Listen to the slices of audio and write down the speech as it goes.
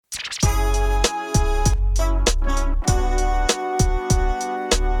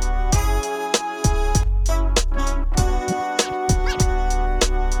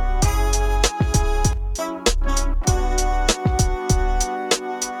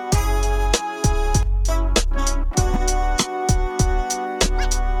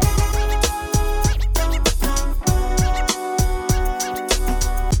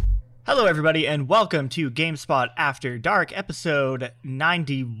everybody, and welcome to GameSpot After Dark, episode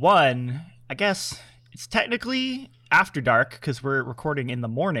 91. I guess it's technically after dark because we're recording in the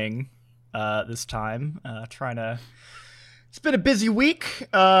morning this time. It's been a busy week,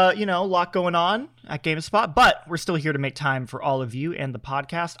 a lot going on at GameSpot, but we're still here to make time for all of you and the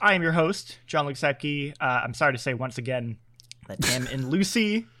podcast. I am your host, John Luksepke. I'm sorry to say once again that Tim and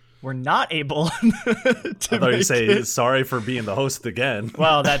Lucy were not able to I thought you'd say sorry for being the host again.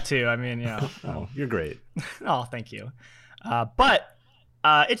 Well, that too. I mean, Oh, you're great. Oh, thank you. But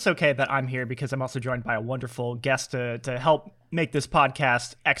it's okay that I'm here because I'm also joined by a wonderful guest to help make this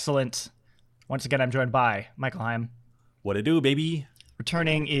podcast excellent. Once again, I'm joined by Michael Heim. What it do, baby?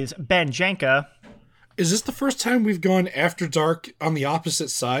 Returning is Ben Janka. Is this the first time we've gone after dark on the opposite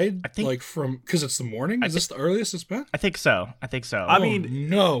side? I think, because it's the morning? Is this the earliest it's been? I think so. I mean,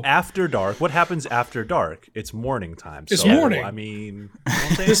 no. After dark. What happens after dark? It's morning time. It's morning. I mean,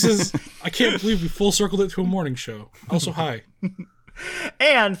 I can't believe we full circled it to a morning show. Also, hi.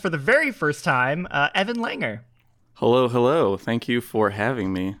 And for the very first time, Evan Langer. Hello. Thank you for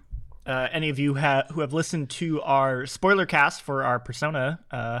having me. Any of you who have listened to our spoiler cast for our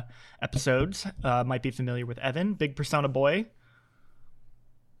Persona episodes might be familiar with Evan, big Persona boy.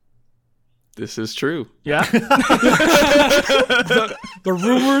 This is true. Yeah. the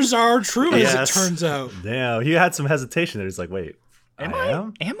rumors are true, as it turns out. Damn, he had some hesitation there. He's like, wait, Am I?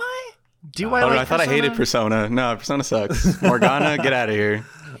 I? I thought I hated Persona. No, Persona sucks. Morgana, get out of here.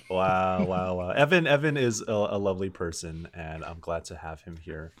 Wow. Evan is a lovely person, and I'm glad to have him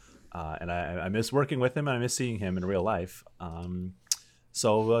here. And I miss working with him, and I miss seeing him in real life.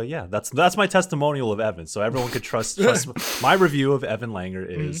 So that's my testimonial of Evan. So everyone could trust my review of Evan Langer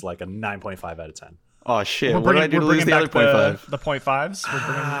is like a 9.5 out of 10. Oh shit! What did I do to lose the other 0.5? The 0.5s.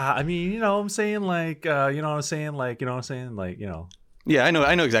 I mean, I'm saying Yeah, I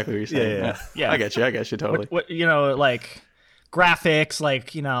know exactly what you're saying. Yeah. I get you totally. What graphics,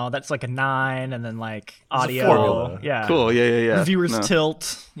 that's like a 9, and then like audio, formula. yeah, Cool, yeah. Reviewers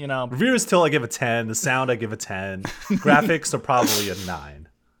tilt, Reviewers tilt, I give a 10. The sound, I give a 10. Graphics are probably a 9.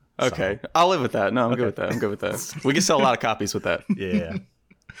 Okay, I'll live with that. No, I'm good with that. We can sell a lot of copies with that. Yeah.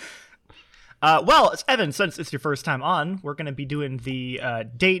 Well, Evan, since it's your first time on, we're going to be doing the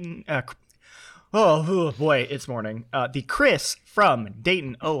Dayton. Oh boy, it's morning. The Chris from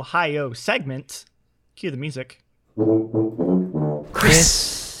Dayton, Ohio segment. Cue the music.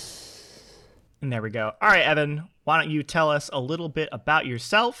 Chris. And there we go. All right, Evan, why don't you tell us a little bit about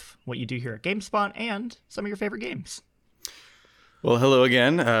yourself, what you do here at GameSpot, and some of your favorite games? Well, hello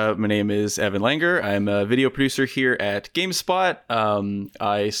again. My name is Evan Langer. I'm a video producer here at GameSpot.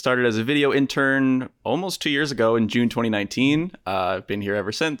 I started as a video intern almost 2 years ago in June 2019. I've been here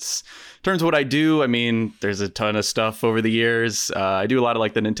ever since. In terms of what I do, I mean, there's a ton of stuff over the years. I do a lot of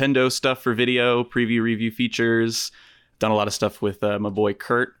like the Nintendo stuff for video, preview, review features. Done a lot of stuff with my boy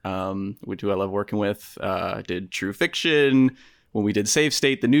Kurt, who I love working with. I did True Fiction. When we did Save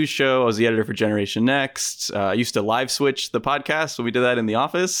State, the news show, I was the editor for Generation Next. I used to live switch the podcast when we did that in the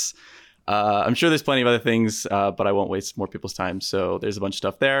office. I'm sure there's plenty of other things, but I won't waste more people's time. So there's a bunch of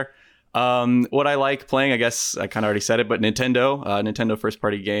stuff there. What I like playing, I guess I kind of already said it, but Nintendo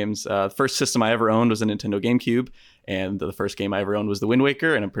first-party games. The first system I ever owned was a Nintendo GameCube, and the first game I ever owned was The Wind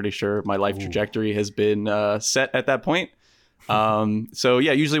Waker, and I'm pretty sure my life trajectory has been set at that point. So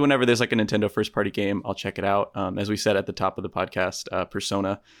yeah, usually whenever there's like a Nintendo first party game, I'll check it out. As we said at the top of the podcast,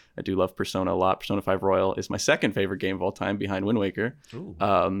 Persona, I do love Persona a lot. Persona 5 Royal is my second favorite game of all time behind Wind Waker.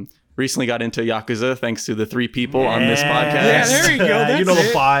 Recently got into Yakuza thanks to the 3 people on this podcast. Yeah, there you go. That's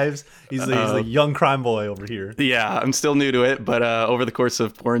the vibes. He's the young crime boy over here. Yeah, I'm still new to it, but over the course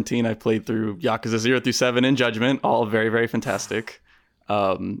of quarantine, I played through Yakuza 0 through 7 and Judgment, all very, very fantastic.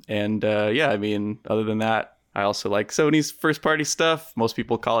 I mean, other than that, I also like Sony's first party stuff. Most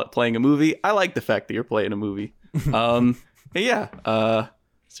people call it playing a movie. I like the fact that you're playing a movie. Is there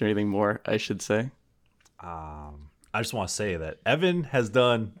anything more I should say? I just want to say that Evan has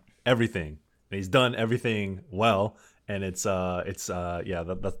done everything. And he's done everything well. And that's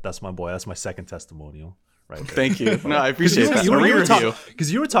my boy. That's my second testimonial. Right there. Thank you. No, I appreciate that.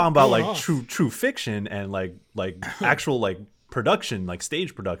 Because you were talking about like true fiction and like actual like production, like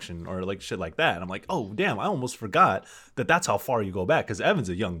stage production or like shit like that. And I'm like, oh damn, I almost forgot that's how far you go back, because Evan's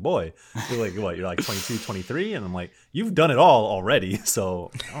a young boy. You're like, what, you're like 22, 23, and I'm like, you've done it all already.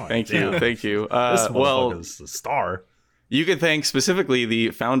 So thank you. This motherfucker's a star. You can thank specifically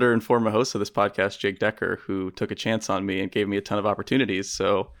the founder and former host of this podcast, Jake Decker, who took a chance on me and gave me a ton of opportunities.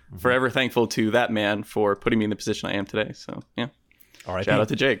 So forever thankful to that man for putting me in the position I am today. So yeah, all right, shout out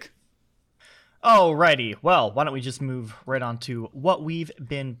to Jake. Alrighty, well, why don't we just move right on to what we've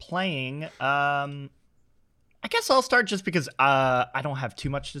been playing? I guess I'll start just because I don't have too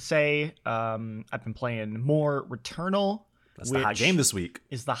much to say. I've been playing more Returnal. That's the hot game this week.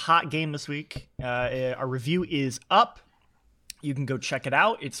 Is the hot game this week. Our review is up. You can go check it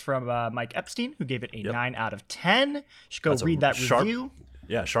out. It's from Mike Epstein, who gave it a 9 out of 10. You should go read that review.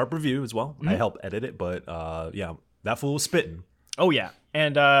 Yeah, sharp review as well. I helped edit it, but yeah, that fool was spitting. Oh, yeah.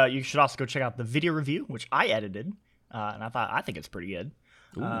 And you should also go check out the video review, which I edited. And I think it's pretty good.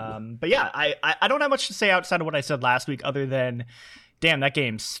 But yeah, I don't have much to say outside of what I said last week, other than, damn, that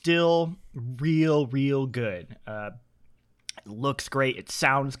game's still real good. It looks great. It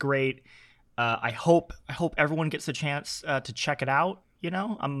sounds great. I hope everyone gets a chance to check it out. You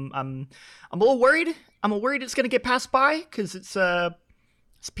know, I'm a little worried. I'm worried it's gonna get passed by because it's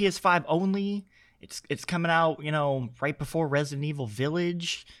PS5 only. It's coming out, you know, right before Resident Evil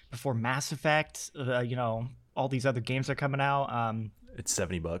Village, before Mass Effect. You know, all these other games are coming out. It's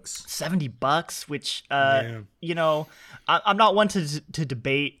 $70. $70, which you know, I'm not one to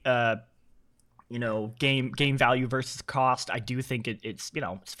debate. You know, game value versus cost. I do think it's, you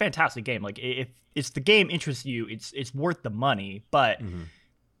know, it's a fantastic game. Like, if it's the game interests you, it's worth the money, but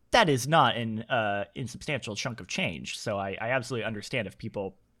that is not an insubstantial chunk of change. So I absolutely understand if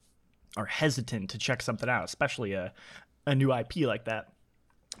people are hesitant to check something out, especially a new IP like that.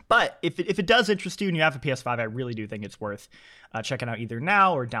 But if it does interest you and you have a PS5, I really do think it's worth checking out either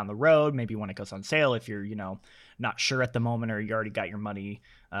now or down the road, maybe when it goes on sale if you're, you know, not sure at the moment or you already got your money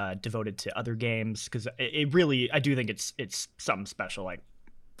devoted to other games. Because it really, I do think it's something special. Like,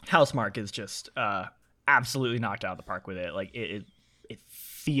 Housemarque is just absolutely knocked out of the park with it. Like, it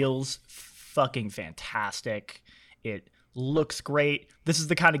feels fucking fantastic. It looks great. This is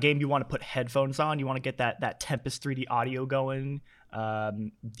the kind of game you want to put headphones on. You want to get that Tempest 3D audio going.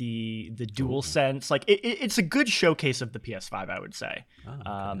 The DualSense, like it's a good showcase of the PS5, I would say.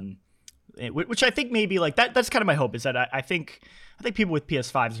 Which I think maybe like that's kind of my hope, is that I think people with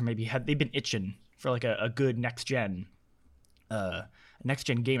PS5s are maybe they've been itching for like a good next gen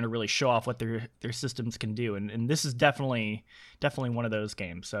game to really show off what their systems can do, and this is definitely one of those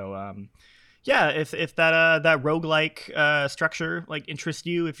games. So yeah, if that roguelike structure like interests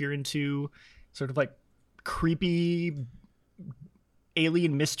you, if you're into sort of like creepy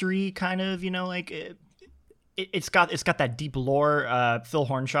alien mystery kind of, you know, like it's got that deep lore. Phil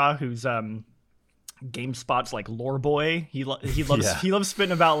Hornshaw, who's GameSpot's like lore boy, he loves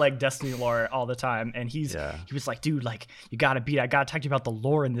spitting about like Destiny lore all the time, and he was like, dude, like I gotta talk to you about the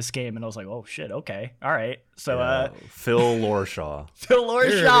lore in this game. And I was like, oh shit, okay, all right. So Phil Loreshaw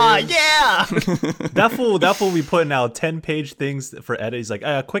yeah. that fool be putting out 10-page things for edit. He's like,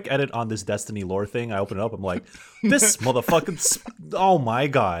 a quick edit on this Destiny lore thing. I open it up, I'm like, this motherfucking oh my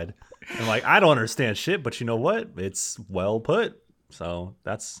god. And like, I don't understand shit, but you know what, it's well put. So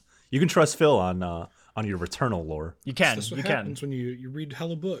you can trust Phil on your Returnal lore. You can. That's what happens when you read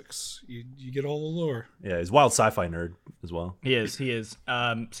hella books. You get all the lore. Yeah, he's a wild sci-fi nerd as well. He is.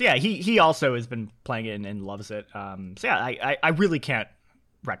 So yeah, he also has been playing it and loves it. So yeah, I really can't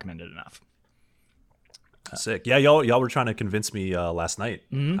recommend it enough. Sick. Yeah, y'all were trying to convince me last night,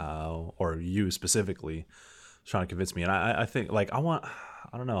 or you specifically trying to convince me, and I think like I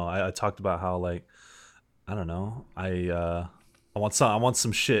don't know. I talked about how like I don't know. I want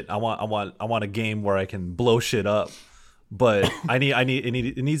some shit. I want a game where I can blow shit up, but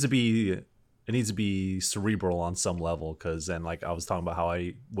it needs to be cerebral on some level. Because then like I was talking about how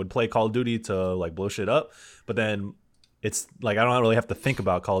I would play Call of Duty to like blow shit up, but then it's like I don't really have to think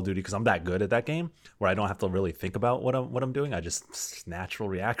about Call of Duty because I'm that good at that game where I don't have to really think about what I'm doing. I just natural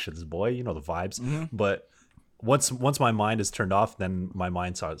reactions, boy. You know the vibes. But once my mind is turned off, then my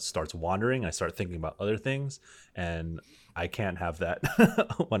mind starts wandering. I start thinking about other things, and I can't have that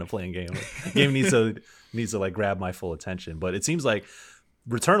when I'm playing a game. Like, game needs to like grab my full attention. But it seems like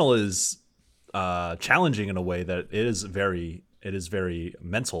Returnal is challenging in a way that it is very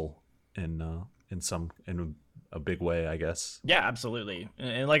mental in a big way, I guess. Yeah, absolutely.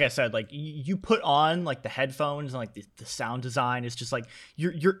 And like I said, like you put on like the headphones and like the sound design is just like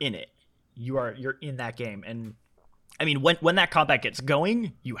you're in it. You're in that game. And I mean, when that combat gets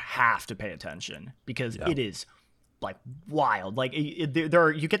going, you have to pay attention because it is like wild. Like there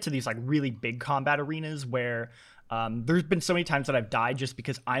are, you get to these like really big combat arenas where there's been so many times that I've died just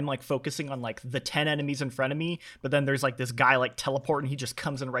because I'm like focusing on like the 10 enemies in front of me, but then there's like this guy like teleporting, he just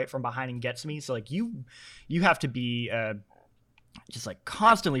comes in right from behind and gets me. So like you have to be just like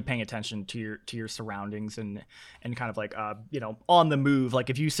constantly paying attention to your surroundings and kind of like you know, on the move.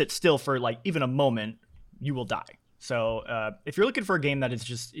 Like if you sit still for like even a moment, you will die. So if you're looking for a game that is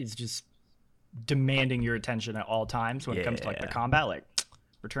just demanding your attention at all times when it comes to like the combat. Like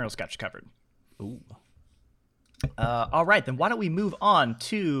Returnal's got you covered. Ooh. All right, then why don't we move on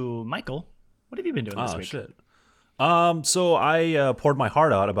to Michael? What have you been doing this week? Shit. So I poured my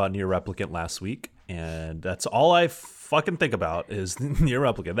heart out about Nier Replicant last week, and that's all I fucking think about is Nier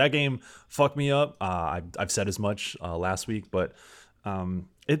Replicant. That game fucked me up. I've said as much last week, but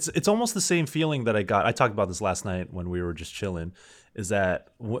it's almost the same feeling that I got. I talked about this last night when we were just chilling. Is that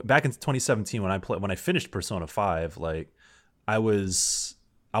back in 2017 when I finished Persona 5, like I was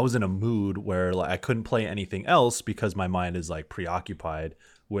in a mood where like I couldn't play anything else because my mind is like preoccupied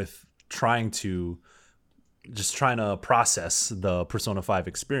with trying to process the Persona 5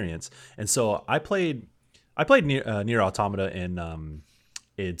 experience. And so I played Nier Automata in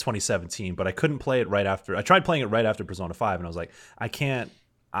 2017, but I couldn't play it right after. I tried playing it right after Persona 5, and I was like,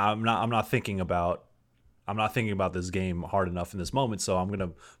 I'm not thinking about this game hard enough in this moment, so I'm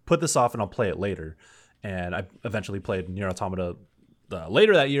gonna put this off and I'll play it later. And I eventually played Nier Automata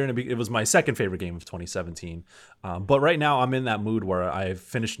later that year, and it was my second favorite game of 2017. But right now I'm in that mood where I've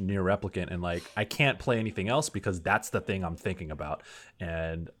finished Nier Replicant, and like I can't play anything else because that's the thing I'm thinking about.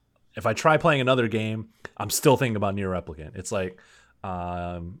 And if I try playing another game, I'm still thinking about Nier Replicant. It's like,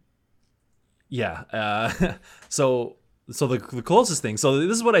 So the closest thing, so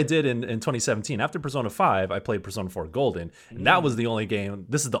this is what I did in 2017. After Persona 5, I played Persona 4 Golden, and that was the only game.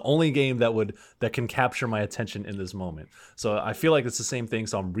 This is the only game that can capture my attention in this moment. So I feel like it's the same thing.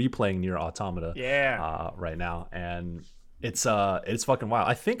 So I'm replaying Nier Automata right now, and it's fucking wild.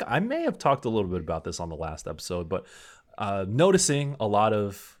 I think I may have talked a little bit about this on the last episode, but noticing a lot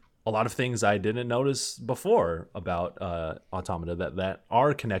of things I didn't notice before about Automata that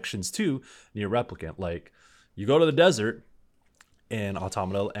are connections to Nier Replicant, like. You go to the desert in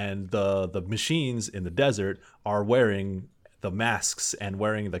Automata, and the machines in the desert are wearing the masks and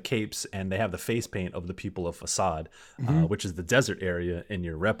wearing the capes, and they have the face paint of the people of Facade, which is the desert area in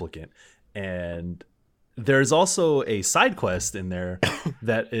your Replicant. And there's also a side quest in there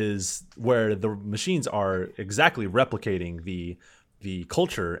that is where the machines are exactly replicating the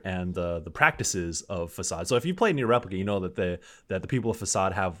culture and the practices of Facade. So if you play Nier Replicant, you know that the people of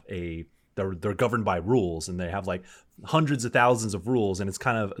Facade have they're governed by rules, and they have like hundreds of thousands of rules, and it's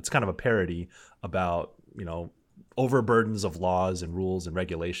kind of a parody about, you know, overburdens of laws and rules and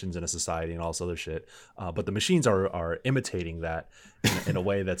regulations in a society and all this other shit. But the machines are imitating that in a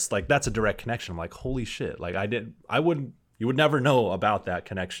way that's like, that's a direct connection. I'm like, holy shit! Like you would never know about that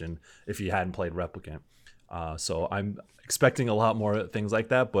connection if you hadn't played Replicant. So I'm expecting a lot more things like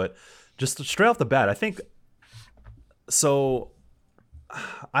that. But just straight off the bat, I think so.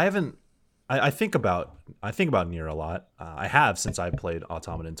 I think about Nier a lot. I have since I played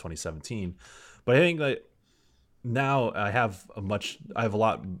Automata in 2017, but I think that now I have a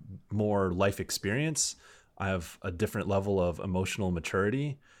lot more life experience. I have a different level of emotional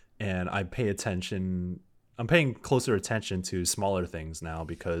maturity, and I'm paying closer attention to smaller things now,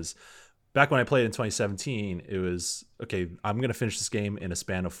 because back when I played in 2017, it was, okay, I'm going to finish this game in a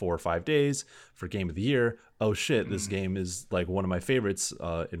span of 4 or 5 days for Game of the Year. Oh shit, this game is like one of my favorites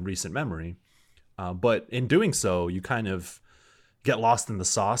in recent memory. But in doing so, you kind of get lost in the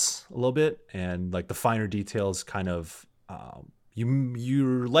sauce a little bit, and like the finer details kind of,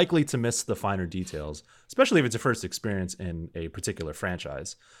 you're likely to miss the finer details, especially if it's your first experience in a particular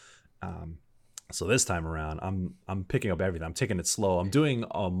franchise. So this time around, I'm picking up everything. I'm taking it slow. I'm doing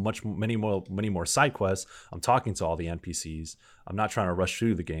many more side quests. I'm talking to all the NPCs. I'm not trying to rush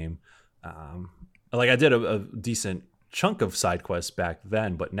through the game. Like I did a decent chunk of side quests back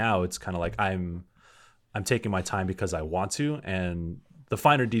then, but now it's kind of like I'm taking my time because I want to, and the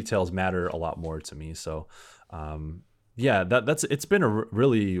finer details matter a lot more to me. So it's been a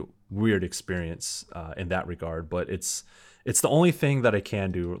really weird experience in that regard, but it's the only thing that I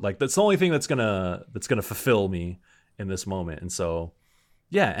can do. Like that's the only thing that's gonna fulfill me in this moment. And so,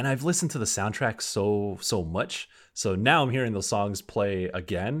 yeah. And I've listened to the soundtrack so much. So now I'm hearing those songs play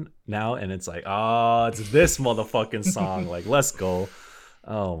again now, and it's like, it's this motherfucking song. Like, let's go.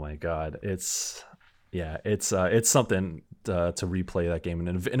 Oh my God. It's something to replay that game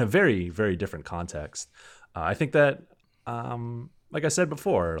in a very, very different context. I think that, like I said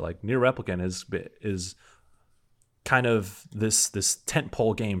before, like Nier Replicant is kind of this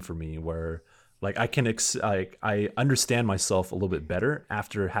tentpole game for me, where like I understand myself a little bit better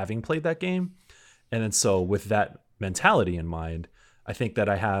after having played that game. And then so with that mentality in mind, I think that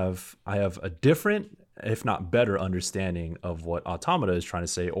I have a different, if not better, understanding of what Automata is trying to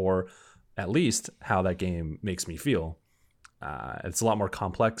say, or at least how that game makes me feel. It's a lot more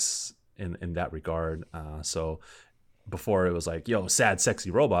complex in that regard. So before it was like, yo, sad,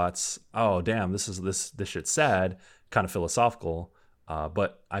 sexy robots. Oh, damn, this shit's sad, kind of philosophical.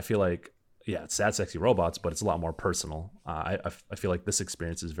 But I feel like, yeah, it's sad, sexy robots, but it's a lot more personal. I feel like this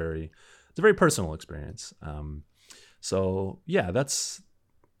experience it's a very personal experience. So yeah, that's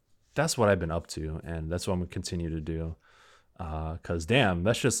what I've been up to, and that's what I'm gonna continue to do. Cause damn,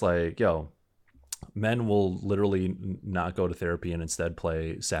 that's just like, yo, men will literally not go to therapy and instead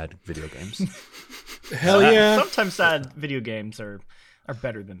play sad video games. Hell yeah. Sometimes sad video games are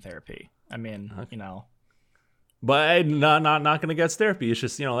better than therapy. I mean, you know. But not gonna get therapy. It's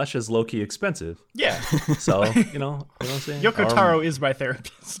just, you know, that's just low key expensive. Yeah. So, you know what I'm saying? Yoko Taro is my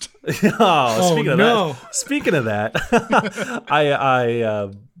therapist. Speaking of that,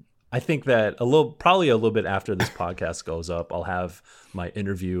 I think that probably a little bit after this podcast goes up, I'll have my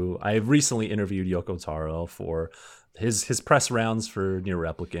interview. I recently interviewed Yoko Taro for his press rounds for Nier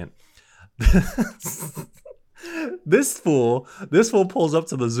Replicant. This fool pulls up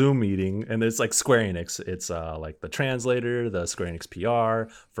to the Zoom meeting, and it's like Square Enix. It's like the translator, the Square Enix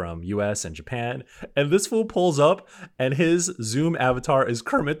PR from US and Japan. And this fool pulls up, and his Zoom avatar is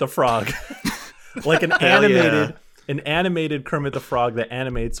Kermit the Frog. Like an animated Kermit the Frog that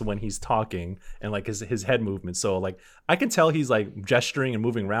animates when he's talking, and like his head movement. So like I can tell he's like gesturing and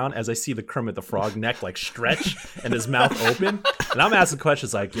moving around as I see the Kermit the Frog neck like stretch and his mouth open. And I'm asking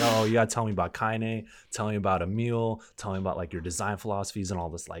questions like, yo, you gotta tell me about Kaine, tell me about Emil, tell me about like your design philosophies and all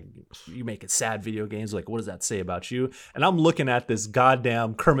this, like you make it sad video games, like what does that say about you? And I'm looking at this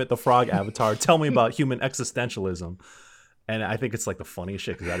goddamn Kermit the Frog avatar, tell me about human existentialism. And I think it's like the funniest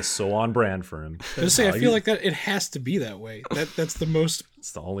shit because that is so on brand for him. I feel like that it has to be that way. That's the most.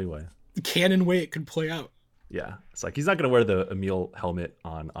 It's the only way. Canon way it could play out. Yeah, it's like he's not gonna wear the Emil helmet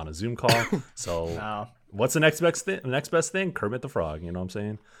on a Zoom call. So No. What's the next best thing? Kermit the Frog. You know what I'm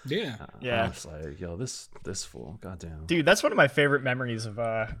saying? Yeah. Yeah. I'm just like, yo, this fool, goddamn. Dude, that's one of my favorite memories of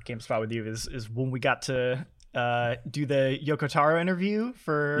GameSpot with you is when we got to do the Yoko Taro interview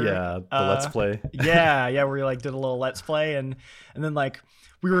for the Let's Play. yeah, where we like did a little Let's Play and then like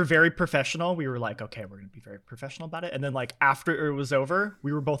we were very professional. We were like, okay, we're gonna be very professional about it. And then like after it was over,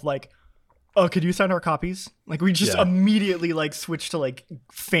 we were both like, oh, could you sign our copies? Like we just immediately like switched to like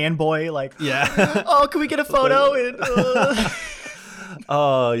fanboy, like oh, can we get a photo? And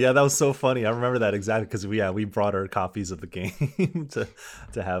Oh yeah, that was so funny. I remember that exactly because we brought our copies of the game to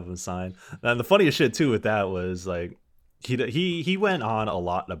have them sign. And the funniest shit too with that was like he went on a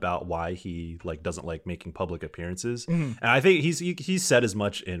lot about why he like doesn't like making public appearances, and I think he's said as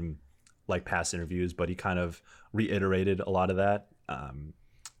much in like past interviews, but he kind of reiterated a lot of that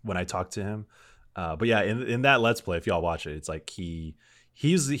when I talked to him. But yeah, in that Let's Play, if y'all watch it, it's like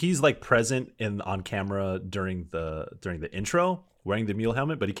he's like present on camera during the intro, wearing the mule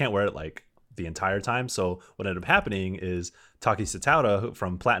helmet, but he can't wear it like the entire time. So what ended up happening is Taki Satauda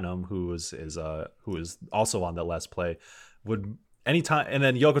from Platinum, who is also on the Let's Play, would anytime, and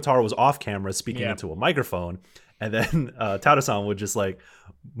then Yoko Taro was off camera speaking into a microphone, and then Tauda-san would just like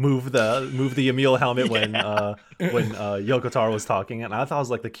move the Emil helmet when Yoko Taro was talking, and I thought it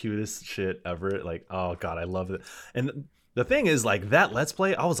was like the cutest shit ever. Like, oh god, I love it. And the thing is, like that Let's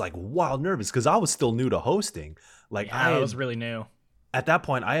Play, I was like wild nervous because I was still new to hosting. Like I was really new. At that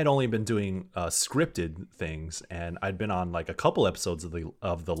point, I had only been doing scripted things, and I'd been on like a couple episodes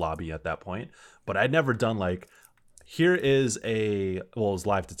of the lobby at that point, but I'd never done like, it was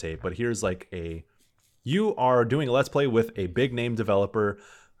live to tape, but here's like you are doing a Let's Play with a big name developer,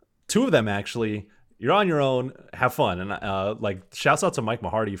 2 of them actually. You're on your own, have fun, and like shouts out to Mike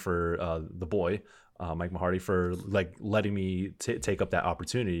Mahardy for the boy, Mike Mahardy for like letting me take up that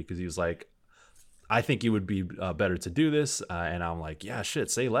opportunity because he was like, I think you would be better to do this, and I'm like, yeah,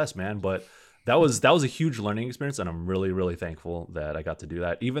 shit, say less, man. But that was a huge learning experience, and I'm really, really thankful that I got to do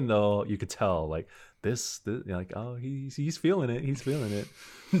that. Even though you could tell, like this like, oh, he's feeling it.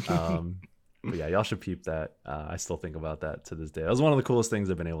 But yeah, y'all should peep that. I still think about that to this day. That was one of the coolest things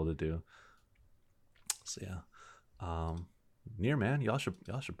I've been able to do. So yeah, Nier, man, y'all should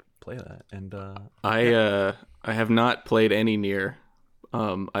play that. And I have not played any Nier.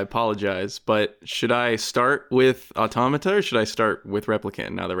 I apologize, but should I start with Automata or should I start with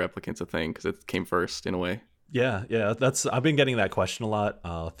Replicant now that Replicant's a thing because it came first in a way? Yeah, I've been getting that question a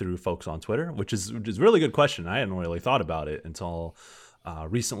lot through folks on Twitter, which is a really good question. I hadn't really thought about it until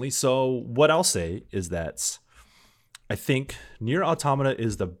recently. So what I'll say is that I think Nier Automata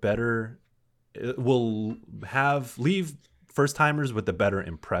is the better. It will leave first timers with the better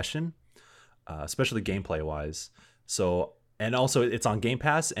impression, especially gameplay wise. So. and also it's on Game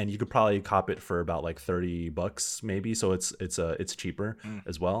Pass, and you could probably cop it for about like $30 maybe. So it's cheaper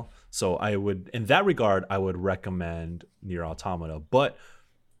as well. So I would, in that regard, I would recommend Nier Automata. But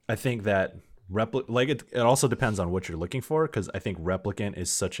I think that it also depends on what you're looking for, because I think Replicant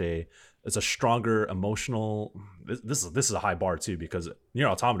is it's a stronger emotional. This is a high bar too, because Nier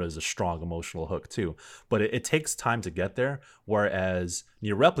Automata is a strong emotional hook too, but it takes time to get there. Whereas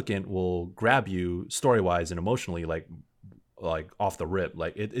Nier Replicant will grab you story wise and emotionally, like off the rip.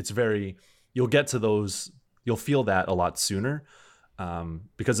 Like it's very, you'll get to those, you'll feel that a lot sooner.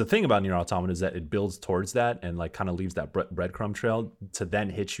 Because the thing about Nier Automata is that it builds towards that and like kind of leaves that breadcrumb trail to then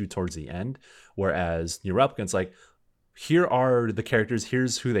hit you towards the end. Whereas Nier Replicant's like, here are the characters,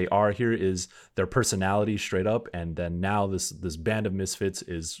 here's who they are, here is their personality straight up, and then now this band of misfits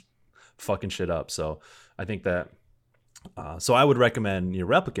is fucking shit up. So I think that so I would recommend Nier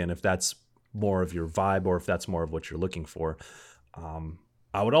Replicant if that's more of your vibe, or if that's more of what you're looking for.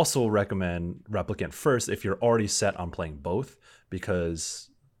 I would also recommend Replicant first if you're already set on playing both, because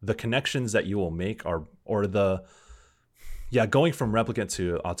the connections that you will make going from Replicant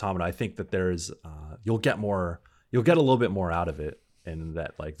to Automata, I think that there's you'll get a little bit more out of it, and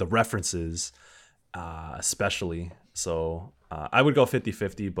that like the references especially. So I would go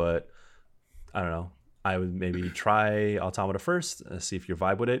 50-50, but I don't know, I would maybe try Automata first, see if you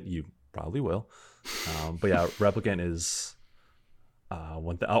vibe with it. You probably will, but yeah, Replicant is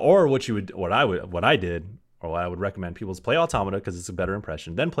one thing. Or what I would recommend people is play Automata because it's a better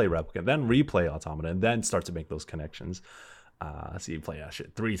impression, then play Replicant, then replay Automata, and then start to make those connections. So you play that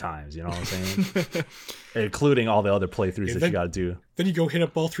shit 3 times, you know what I'm saying? Including all the other playthroughs that you got to do. Then you go hit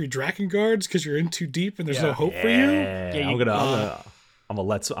up all 3 Drakengard's because you're in too deep and there's no hope for you. Yeah, I'm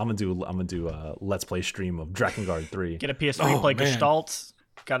gonna do a let's play stream of Drakengard 3. Get a PS3, play Gestalt.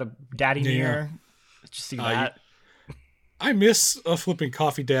 Got a Daddy Nier. Just see that. I miss a flipping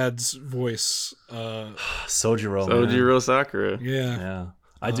Coffee Dad's voice. Sojiro Sakura. Yeah.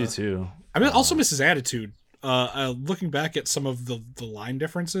 I do too. I also miss his attitude. Looking back at some of the line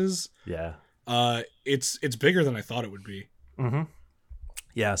differences, it's bigger than I thought it would be. Mm-hmm.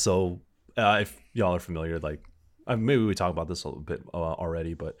 Yeah. So if y'all are familiar, like maybe we talked about this a little bit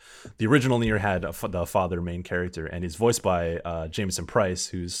already, but the original Nier had the father main character, and he's voiced by Jameson Price,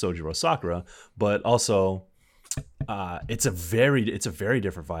 who's Sojiro Sakura, but also. It's a very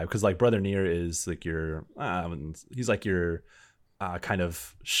different vibe, because like Brother Nier is like he's like your kind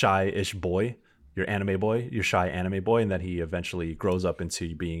of shy-ish boy, your shy anime boy, and that he eventually grows up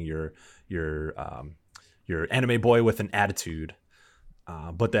into being your anime boy with an attitude.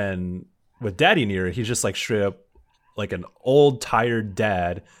 But then with Daddy Nier, he's just like straight up like an old tired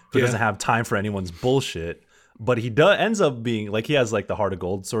dad who doesn't have time for anyone's bullshit. But he ends up being like, he has like the heart of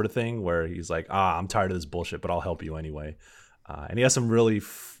gold sort of thing, where he's like, I'm tired of this bullshit, but I'll help you anyway. And he has some really,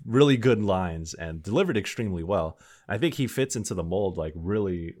 really good lines and delivered extremely well. I think he fits into the mold like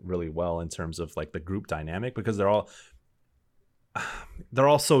really, really well in terms of like the group dynamic, because they're all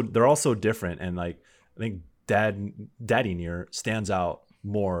so different. And like, I think Daddy Nier stands out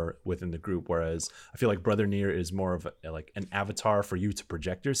more within the group, whereas I feel like Brother Nier is more of like an avatar for you to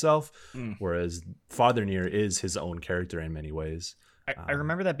project yourself, whereas Father Nier is his own character in many ways. I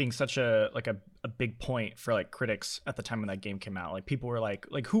remember that being such a big point for like critics at the time when that game came out. Like people were like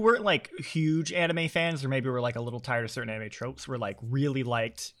who weren't like huge anime fans, or maybe were like a little tired of certain anime tropes, were like really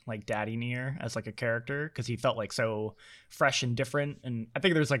liked like Daddy Nier as like a character, because he felt like so fresh and different. And I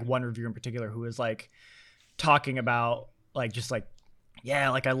think there's like one reviewer in particular who was like talking about like just like, yeah,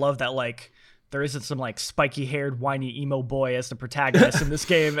 like I love that like there isn't some like spiky haired whiny emo boy as the protagonist in this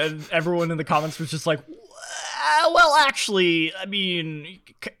game, and everyone in the comments was just like, well actually, I mean,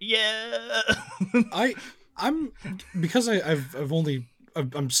 yeah. I'm because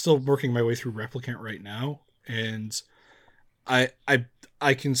I'm still working my way through Replicant right now, and I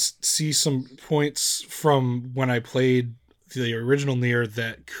can see some points from when I played the original Nier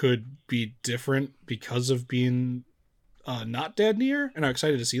that could be different because of being not Dad Nier, and I'm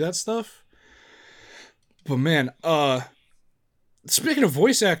excited to see that stuff. But man, speaking of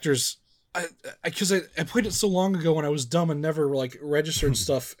voice actors, because I played it so long ago when I was dumb and never like registered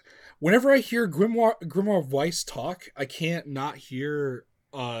stuff. Whenever I hear Grimoire Weiss talk, I can't not hear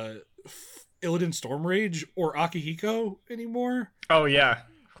Illidan Stormrage or Akihiko anymore. Oh yeah,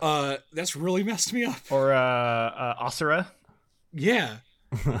 that's really messed me up. Or Asura. Yeah,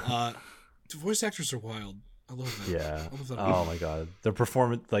 the voice actors are wild. I love that. Yeah. I love that. Oh my god, the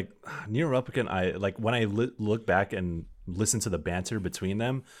performance, like Nier Replicant. I like when I look back and listen to the banter between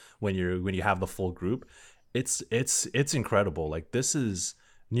them when you have the full group. It's incredible. Like this is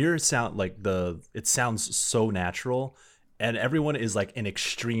Nier sound like it sounds so natural, and everyone is like an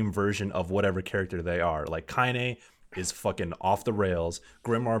extreme version of whatever character they are. Like Kaine is fucking off the rails.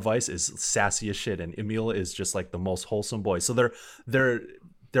 Grimoire Weiss is sassy as shit, and Emil is just like the most wholesome boy. So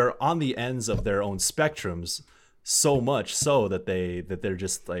they're on the ends of their own spectrums, so much so that they're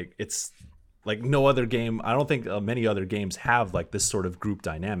just like, it's like no other game. I don't think many other games have like this sort of group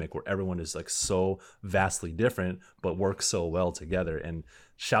dynamic where everyone is like so vastly different but works so well together. And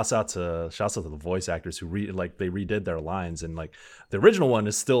shouts out to the voice actors who they redid their lines, and like the original one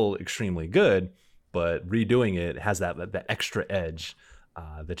is still extremely good, but redoing it has that extra edge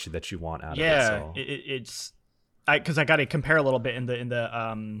that you want out of it. So. It's because I got to compare a little bit in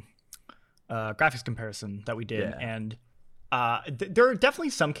the graphics comparison that we did, and there are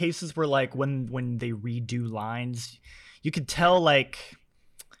definitely some cases where like when they redo lines, you could tell like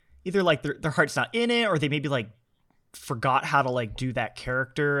either like their heart's not in it, or they maybe like forgot how to like do that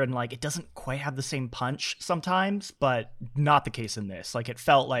character, and like it doesn't quite have the same punch sometimes. But not the case in this. Like it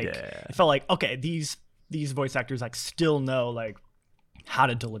felt like okay, these voice actors like still know like how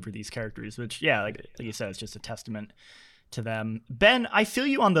to deliver these characters, which like you said, it's just a testament to them. Ben, I feel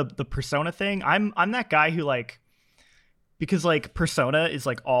you on the Persona thing. I'm that guy who like, because like Persona is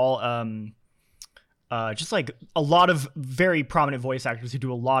like all just like a lot of very prominent voice actors who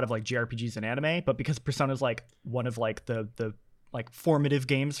do a lot of like JRPGs and anime, but because Persona is like one of like the like formative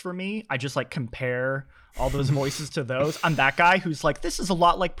games for me, I just like compare all those voices to those. I'm that guy who's like, this is a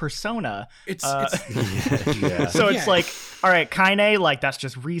lot like Persona. So it's like, all right, Kaine, like that's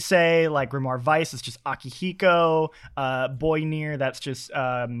just Rise, like Grimoire Weiss is just Akihiko, Boynir, that's just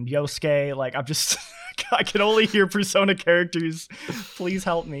Yosuke. Like I'm just I can only hear Persona characters. Please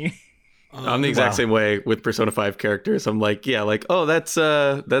help me. I'm the exact same way with Persona 5 characters. I'm like, oh, that's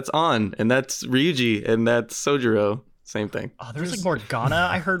On, and that's Ryuji, and that's Sojiro. Same thing. Oh, there's like Morgana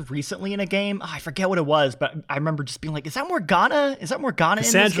I heard recently in a game. Oh, I forget what it was, but I remember just being like, is that Morgana? Is that Morgana in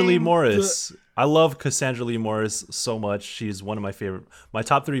this game? Cassandra Lee Morris. I love Cassandra Lee Morris so much. She's one of my favorite. My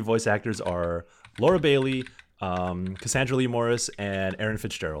top 3 voice actors are Laura Bailey, Cassandra Lee Morris, and Aaron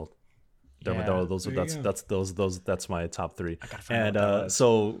Fitzgerald. That's my top 3. And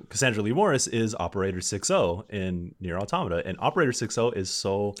so Cassandra Lee Morris is Operator 6-0 in Nier Automata, and Operator 6-0 is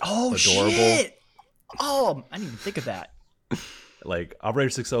so adorable. Shit. Oh, I didn't even think of that. Like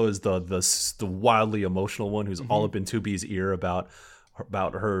Operator 6-0 is the wildly emotional one who's all up in 2B's ear about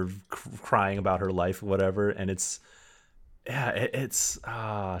her crying about her life or whatever, and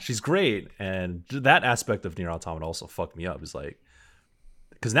she's great. And that aspect of Nier Automata also fucked me up. Is like,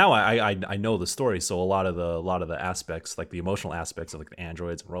 because now I know the story, so a lot of the aspects, like the emotional aspects of like the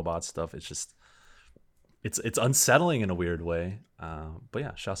androids and robots stuff, it's just it's unsettling in a weird way. But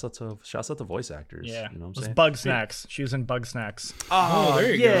yeah, shouts out to voice actors. Yeah, you know what I'm saying? saying? Bug Snacks. She was in Bug Snacks. Oh,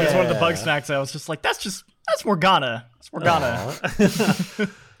 there you go. It's one of the Bug Snacks. I was just like, that's Morgana. That's Morgana.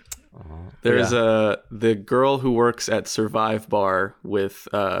 There's the girl who works at Survive Bar with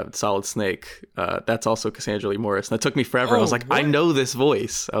Solid Snake. That's also Cassandra Lee Morris. And that took me forever. I was like, what? I know this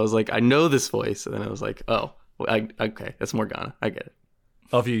voice. And then I was like, oh, okay, that's Morgana. I get it.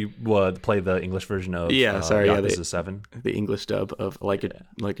 Oh, if you play the English version of Yakuza 7, the English dub of Like a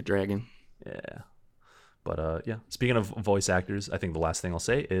Dragon. Yeah, but speaking of voice actors, I think the last thing I'll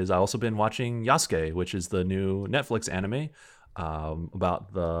say is I also been watching Yasuke, which is the new Netflix anime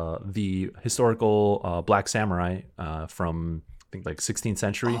about the historical black samurai from I think like 16th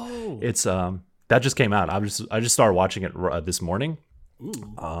century. Oh. It's that just came out. I just started watching it this morning.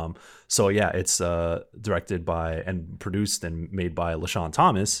 So yeah, it's directed by and produced and made by LaShawn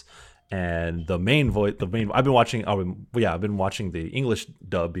Thomas, and I've been watching the English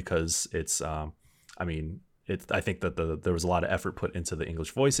dub because it's I think that there was a lot of effort put into the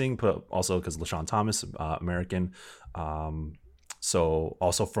English voicing, but also because LaShawn Thomas, American, so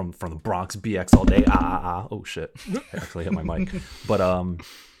also from the Bronx, BX all day. Oh shit, I actually hit my mic, but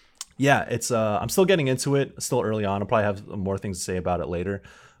yeah, it's I'm still getting into it. Still early on. I'll probably have more things to say about it later,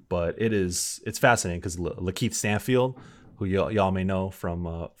 but it's fascinating because Lakeith Stanfield, who y'all may know from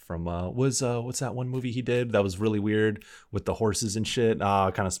what's that one movie he did that was really weird with the horses and shit.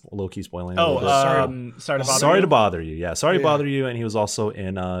 Kind of low key spoiling. Sorry to bother you. Yeah, sorry to bother you. And he was also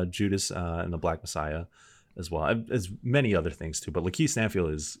in Judas and the Black Messiah as well, as many other things too. But Lakeith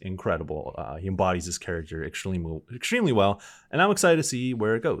Stanfield is incredible. He embodies his character extremely well, and I'm excited to see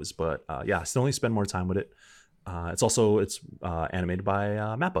where it goes. But I still need to spend more time with it. It's animated by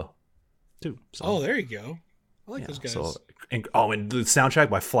Mappa too. So, there you go. I like those guys. And the soundtrack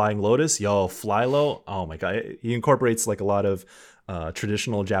by Flying Lotus, Flylo. Oh my god, he incorporates like a lot of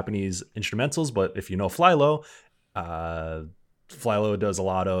traditional Japanese instrumentals. But if you know Flylo, Flylo does a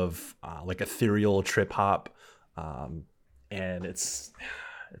lot of like ethereal trip hop and it's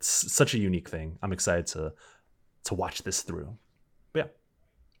such a unique thing. I'm excited to watch this through. But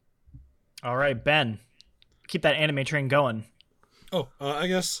yeah. All right, Ben, keep that anime train going. Oh, I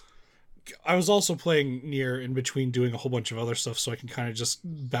guess I was also playing Nier in between doing a whole bunch of other stuff, so I can kind of just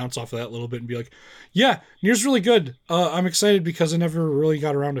bounce off of that a little bit and be like, yeah, Nier's really good. I'm excited because I never really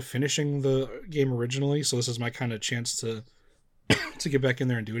got around to finishing the game originally, so this is my kind of chance to get back in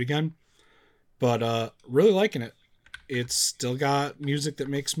there and do it again. But really liking it. It's still got music that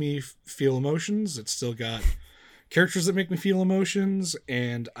makes me feel emotions. It's still got characters that make me feel emotions,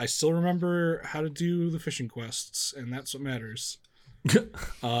 and I still remember how to do the fishing quests, and that's what matters.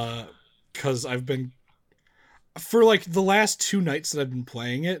 Because I've been, for like the last 2 nights that I've been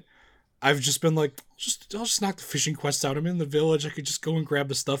playing it, I've just been like, I'll just knock the fishing quest out. I'm in the village. I could just go and grab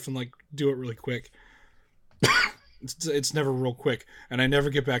the stuff and like do it really quick. It's never real quick, and I never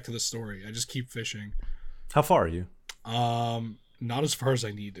get back to the story. I just keep fishing. How far are you? Not as far as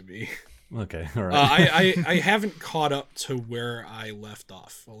I need to be. Okay, all right. I haven't caught up to where I left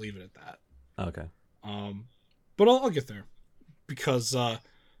off. I'll leave it at that. Okay. But I'll get there, because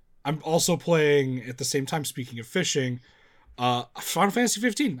I'm also playing at the same time. Speaking of fishing, Final Fantasy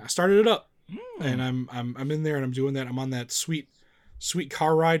 15. I started it up, and I'm in there and I'm doing that. I'm on that sweet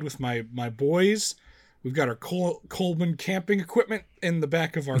car ride with my boys. We've got our Coleman camping equipment in the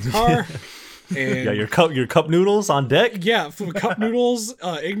back of our car. And yeah, your cup noodles on deck. Yeah, for cup noodles.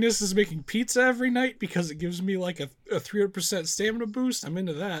 Ignis is making pizza every night because it gives me like a 300% stamina boost. I'm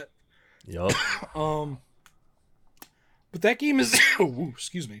into that. Yup. But that game is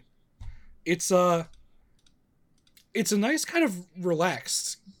excuse me. It's a nice kind of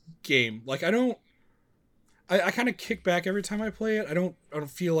relaxed game. Like I kind of kick back every time I play it. I don't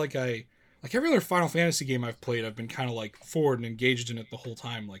feel like like every other Final Fantasy game I've played, I've been kind of like forward and engaged in it the whole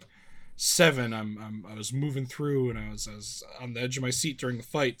time. Like 7, I was moving through and I was on the edge of my seat during the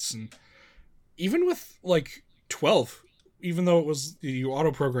fights, and even with like 12, even though it was you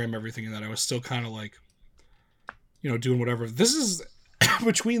auto program everything in that, I was still kind of like, doing whatever. This is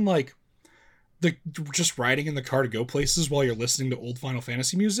between like the just riding in the car to go places while you're listening to old Final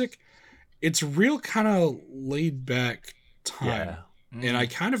Fantasy music. It's real kind of laid back time. Yeah. And I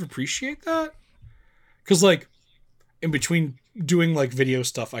kind of appreciate that, because like in between doing like video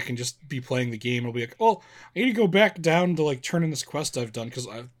stuff, I can just be playing the game. I'll be like, oh, I need to go back down to like turn in this quest I've done, because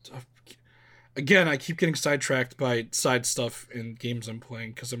I keep getting sidetracked by side stuff in games I'm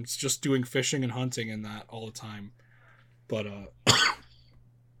playing because I'm just doing fishing and hunting and that all the time. But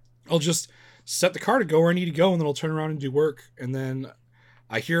I'll just set the car to go where I need to go, and then I'll turn around and do work, and then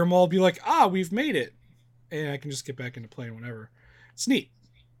I hear them all be like, we've made it, and I can just get back into playing whenever. It's neat.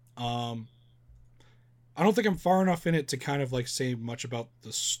 I don't think I'm far enough in it to kind of like say much about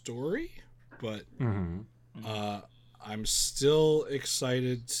the story, but I'm still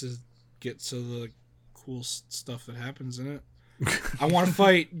excited to get to the cool stuff that happens in it. I want to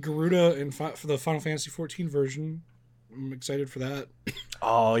fight Garuda for the Final Fantasy 14 version. I'm excited for that.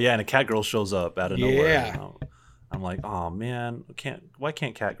 Oh yeah, and a cat girl shows up out of nowhere. Yeah. I'm like, oh man, why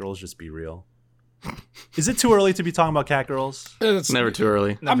can't cat girls just be real? Is it too early to be talking about cat girls? It's Never too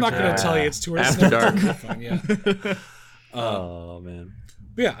early. I'm not going to tell you it's too early. After dark. Fun, yeah. Oh man.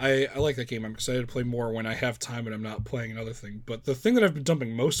 But yeah, I like that game. I'm excited to play more when I have time and I'm not playing another thing. But the thing that I've been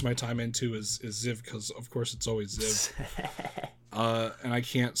dumping most of my time into is Ziv, because of course it's always Ziv. And I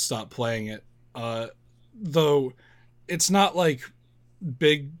can't stop playing it. Though it's not like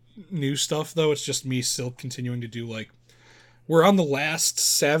big new stuff, though. It's just me still continuing to do like, we're on the last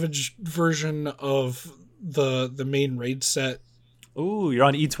Savage version of the main raid set. Ooh, you're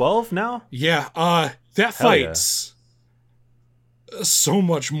on E12 now? Yeah, that fight's so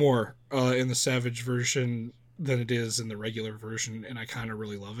much more in the Savage version than it is in the regular version, and I kind of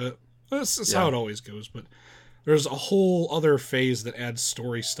really love it. That's how it always goes, but there's a whole other phase that adds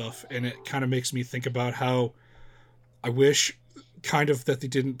story stuff, and it kind of makes me think about how I wish kind of that they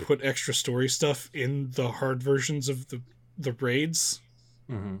didn't put extra story stuff in the hard versions of the raids.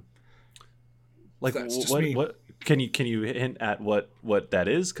 Mm-hmm. Like what can you hint at what that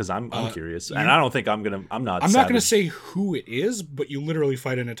is? Because I'm curious, and I don't think I'm not gonna say who it is, but you literally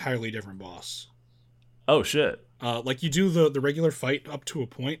fight an entirely different boss. Oh shit! Like you do the regular fight up to a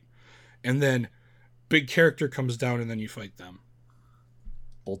point, and then big character comes down, and then you fight them.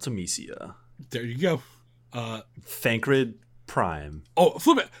 Ultimecia. There you go. Thancred Prime. Oh,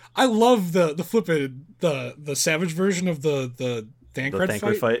 flip it! I love the flip it, the Savage version of the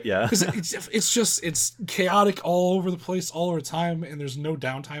Thancred fight, yeah. Because it's chaotic all over the place all over time, and there's no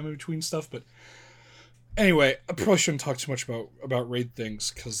downtime in between stuff. But Anyway, I probably shouldn't talk too much about raid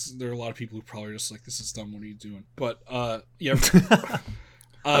things because there are a lot of people who probably are just like, this is dumb. What are you doing? But yeah.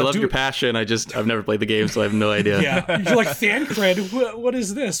 I love your passion. I've never played the game, so I have no idea. Yeah, you're like Thancred. What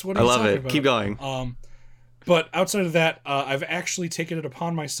is this? What are I you love talking it. about? Keep going. But outside of that, I've actually taken it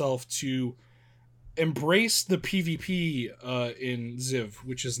upon myself to embrace the PvP in Ziv,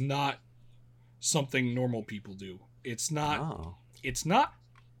 which is not something normal people do. It's not. Oh. It's not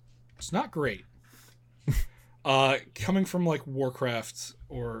great. Coming from like Warcraft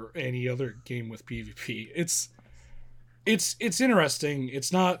or any other game with PvP, it's interesting.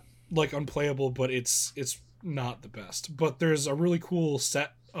 It's not like unplayable, but it's not the best. But there's a really cool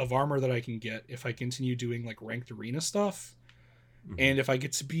set of armor that I can get if I continue doing like ranked arena stuff. Mm-hmm. And if I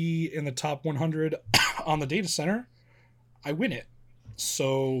get to be in the top 100 on the data center, I win it.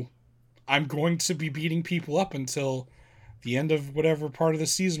 So I'm going to be beating people up until the end of whatever part of the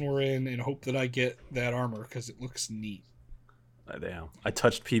season we're in and hope that I get that armor because it looks neat. Damn. I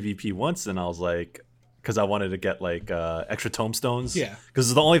touched PvP once and I was like, because I wanted to get like extra tomestones. Yeah. Because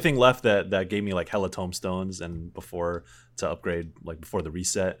it's the only thing left that gave me like hella tomestones and before to upgrade, like before the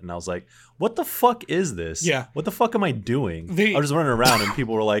reset. And I was like, what the fuck is this? Yeah. What the fuck am I doing? I was just running around and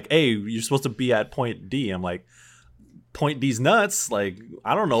people were like, hey, you're supposed to be at point D. I'm like, point D's nuts. Like,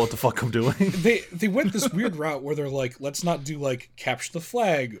 I don't know what the fuck I'm doing. They went this weird route where they're like, let's not do like capture the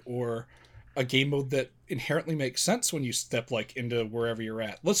flag or a game mode that inherently makes sense when you step like into wherever you're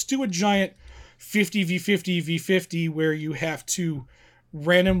at. Let's do a giant 50v50 v50 where you have to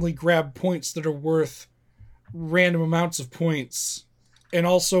randomly grab points that are worth random amounts of points, and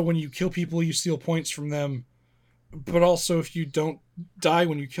also when you kill people you steal points from them, but also if you don't die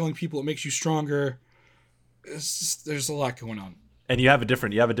when you're killing people it makes you stronger. There's a lot going on, and you have a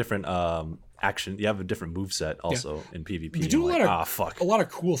different action, you have a different moveset also in PvP. You do a lot of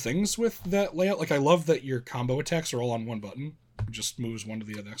cool things with that layout. Like I love that your combo attacks are all on one button. It just moves one to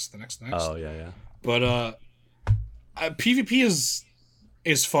the next. Oh yeah. But PvP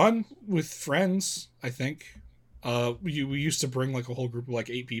is fun with friends, I think. We used to bring like a whole group of like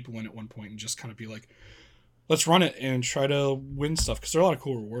 8 people in at one point and just kind of be like, let's run it and try to win stuff because there are a lot of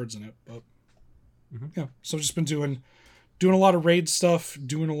cool rewards in it. But yeah, so I've just been doing a lot of raid stuff,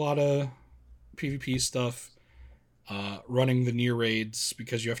 doing a lot of PvP stuff, running the near raids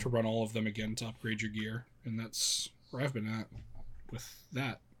because you have to run all of them again to upgrade your gear, and that's where I've been at with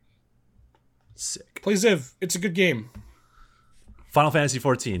that. Sick. Play Ziv. It's a good game. Final Fantasy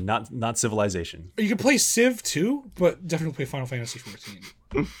 14, not Civilization. You can play Civ too, but definitely play Final Fantasy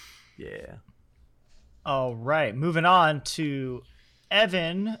 14. Yeah. All right, moving on to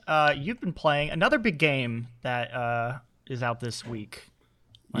Evan. You've been playing another big game that is out this week.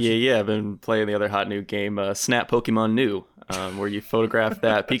 Yeah, I've been playing the other hot new game, Snap Pokemon New, where you photograph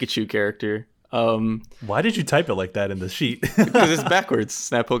that Pikachu character. Why did you type it like that in the sheet? Because it's backwards.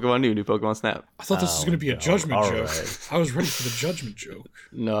 Snap Pokemon New Pokemon Snap. I thought this was going to be a judgment joke. Right. I was ready for the judgment joke.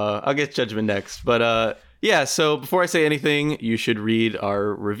 No, I'll get judgment next. But yeah, so before I say anything, you should read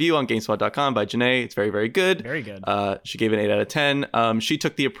our review on GameSpot.com by Janae. It's very, very good. Very good. She gave it an 8 out of 10. She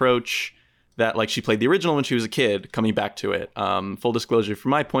took the approach that like she played the original when she was a kid, coming back to it. Full disclosure,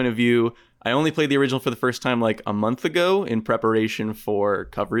 from my point of view, I only played the original for the first time like a month ago in preparation for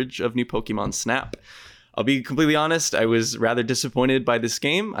coverage of new Pokemon Snap. I'll be completely honest, I was rather disappointed by this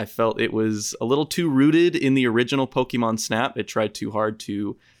game. I felt it was a little too rooted in the original Pokemon Snap. It tried too hard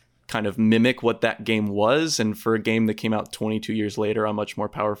to kind of mimic what that game was, and for a game that came out 22 years later on much more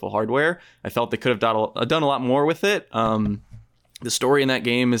powerful hardware, I felt they could have done a lot more with it. The story in that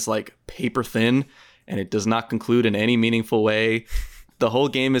game is like paper thin, and it does not conclude in any meaningful way. The whole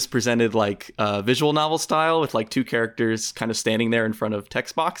game is presented like visual novel style with like 2 characters kind of standing there in front of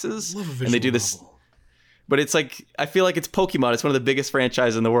text boxes. And they do this. Novel. But it's like, I feel like it's Pokemon. It's one of the biggest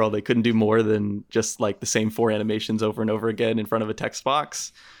franchises in the world. They couldn't do more than just like the same 4 animations over and over again in front of a text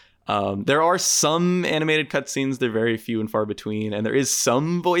box. There are some animated cutscenes. They're very few and far between. And there is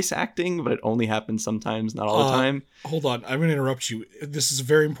some voice acting, but it only happens sometimes, not all the time. Hold on. I'm going to interrupt you. This is a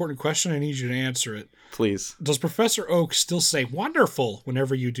very important question. I need you to answer it. Please. Does Professor Oak still say wonderful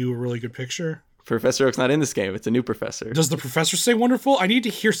whenever you do a really good picture? Professor Oak's not in this game. It's a new professor. Does the professor say wonderful? I need to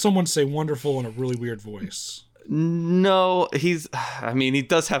hear someone say wonderful in a really weird voice. No, he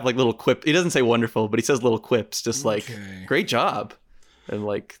does have like little quip. He doesn't say wonderful, but he says little quips, just like, great job. And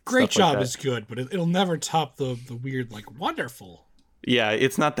like, great job like is good, but it'll never top the weird, like, wonderful. Yeah,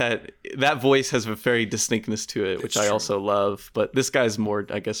 it's not that voice has a very distinctness to it, which I also love. But this guy's more,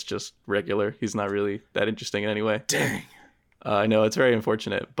 I guess, just regular. He's not really that interesting in any way. Dang. I know, it's very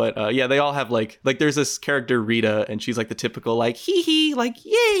unfortunate. But yeah, they all have like there's this character Rita, and she's like the typical like hee hee, like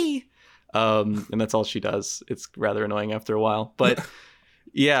yay. And that's all she does. It's rather annoying after a while, but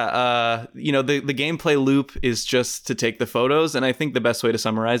yeah, the gameplay loop is just to take the photos. And I think the best way to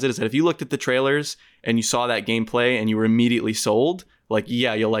summarize it is that if you looked at the trailers and you saw that gameplay and you were immediately sold, like,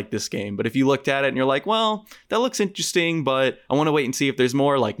 yeah, you'll like this game. But if you looked at it and you're like, well, that looks interesting, but I want to wait and see if there's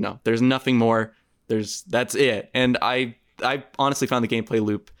more, like, no, there's nothing more. That's it. And I honestly found the gameplay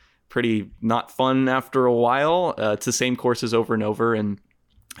loop pretty not fun after a while. It's the same courses over and over. And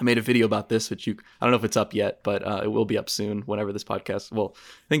I made a video about this, which I don't know if it's up yet, but it will be up soon whenever this podcast, I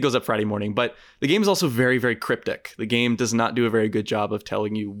think goes up Friday morning. But the game is also very, very cryptic. The game does not do a very good job of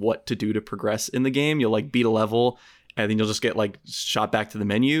telling you what to do to progress in the game. You'll like beat a level and then you'll just get like shot back to the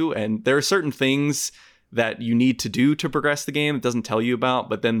menu. And there are certain things that you need to do to progress the game it doesn't tell you about,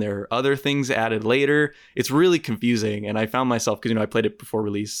 but then there are other things added later. It's really confusing. And I found myself, because I played it before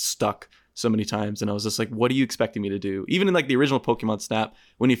release, stuck so many times, and I was just like, what are you expecting me to do? Even in like the original Pokemon Snap,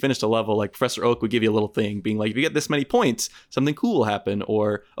 when you finished a level, like Professor Oak would give you a little thing being like, if you get this many points, something cool will happen,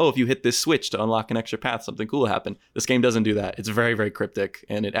 or oh, if you hit this switch to unlock an extra path, something cool will happen. This game doesn't do that. It's very, very cryptic,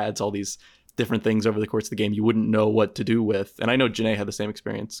 and it adds all these different things over the course of the game you wouldn't know what to do with. And I know Janae had the same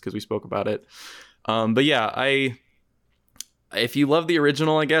experience because we spoke about it. But yeah, if you love the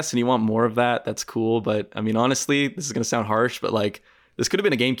original, I guess, and you want more of that, that's cool. But I mean, honestly, this is going to sound harsh, but like, this could have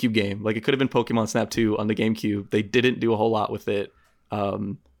been a GameCube game. Like, it could have been Pokemon Snap 2 on the GameCube. They didn't do a whole lot with it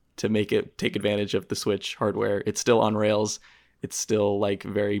to make it take advantage of the Switch hardware. It's still on rails. It's still like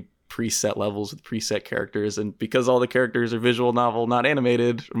very preset levels with preset characters. And because all the characters are visual novel, not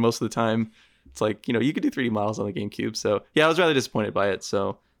animated most of the time, it's like, you could do 3D models on the GameCube. So yeah, I was rather disappointed by it.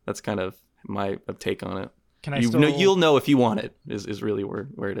 So that's kind of my take on it. Can I you'll know if you want it is really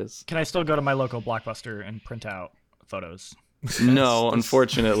where it is. Can I still go to my local Blockbuster and print out photos? No,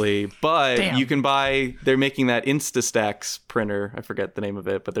 unfortunately, but Damn. you can buy. They're making that Instastax printer. I forget the name of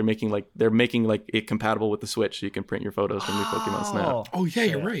it, but they're making it compatible with the Switch, so you can print your photos from your Pokemon Snap. Oh yeah,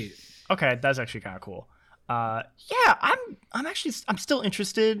 you're right. Okay, that's actually kind of cool. Yeah, I'm still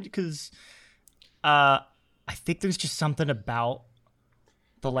interested because I think there's just something about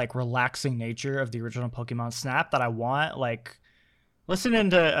the like relaxing nature of the original Pokemon Snap that I want. Like, listening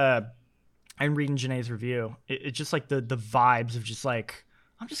to I'm reading Janae's review. It's just like the vibes of just like,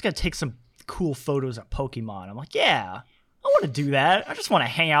 I'm just gonna take some cool photos of Pokemon. I'm like, yeah, I want to do that. I just want to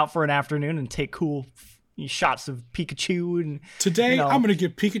hang out for an afternoon and take cool shots of Pikachu. And today I'm gonna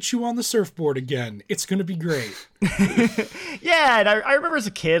get Pikachu on the surfboard again. It's gonna be great. Yeah, and I remember as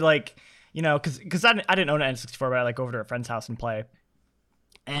a kid, like, because I didn't own an N64, but I like go over to a friend's house and play,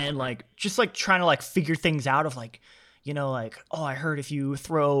 and like just like trying to like figure things out of like, like, oh, I heard if you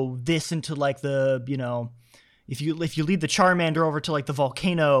throw this into like the, if you lead the Charmander over to like the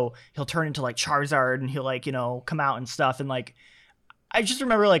volcano, he'll turn into like Charizard and he'll like, come out and stuff. And like, I just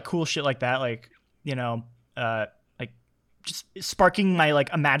remember like cool shit like that, like, like just sparking my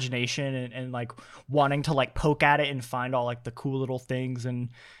like imagination and like wanting to like poke at it and find all like the cool little things. And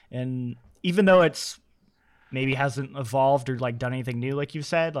even though it's maybe hasn't evolved or like done anything new, like you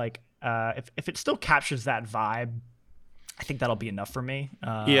said, like, if it still captures that vibe, I think that'll be enough for me.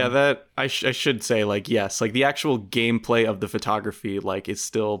 Yeah, that I should say, like, yes, like the actual gameplay of the photography, like, is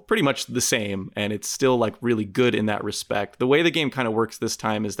still pretty much the same, and it's still like really good in that respect. The way the game kind of works this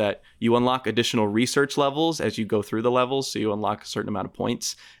time is that you unlock additional research levels as you go through the levels, so you unlock a certain amount of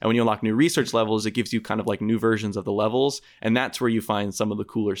points, and when you unlock new research levels, it gives you kind of like new versions of the levels, and that's where you find some of the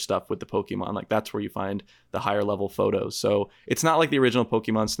cooler stuff with the Pokemon. Like, that's where you find the higher level photos. So it's not like the original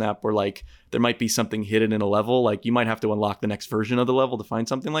Pokemon Snap where like there might be something hidden in a level, like you might have to unlock the next version of the level to find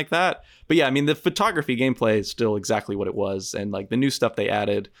something like that. But yeah, I mean, the photography gameplay is still exactly what it was, and like the new stuff they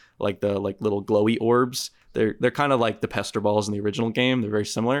added, like the like little glowy orbs, they're kind of like the pester balls in the original game. They're very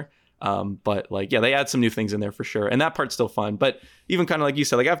similar, but like, yeah, they add some new things in there for sure, and that part's still fun. But even kind of like you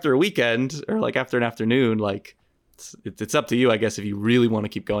said, like after a weekend or like after an afternoon, like it's up to you, I guess, if you really want to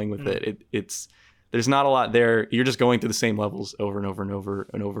keep going with it. It's there's not a lot there. You're just going through the same levels over and over and over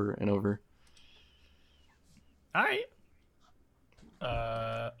and over and over. All right.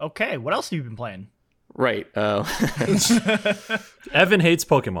 Okay, what else have you been playing? Right. Evan hates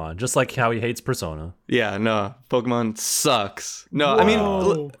Pokemon, just like how he hates Persona. Yeah, no, Pokemon sucks. No, Whoa. I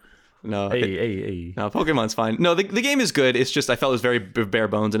mean, no. Hey. No, Pokemon's fine. No, the game is good. It's just I felt it was very bare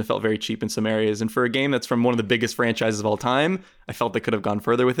bones and it felt very cheap in some areas. And for a game that's from one of the biggest franchises of all time, I felt they could have gone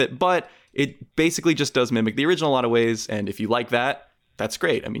further with it. But it basically just does mimic the original in a lot of ways. And if you like that, that's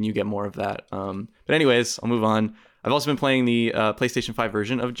great. I mean, you get more of that. But anyways, I'll move on. I've also been playing the PlayStation 5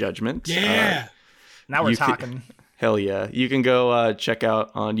 version of Judgment. Yeah. Now we're talking. Hell yeah. You can go check out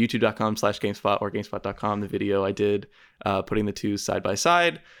on youtube.com/GameSpot or GameSpot.com the video I did putting the two side by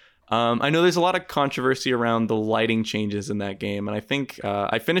side. I know there's a lot of controversy around the lighting changes in that game, and I think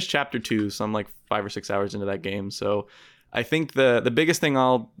I finished chapter 2, so I'm like 5 or 6 hours into that game. So I think the biggest thing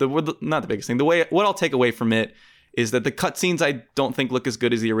not the biggest thing, what I'll take away from it is that the cutscenes I don't think look as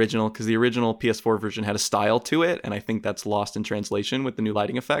good as the original, because the original PS4 version had a style to it, and I think that's lost in translation with the new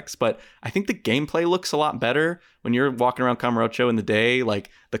lighting effects. But I think the gameplay looks a lot better when you're walking around Kamurocho in the day. Like,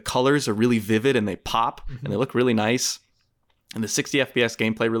 the colors are really vivid and they pop and they look really nice. And the 60 FPS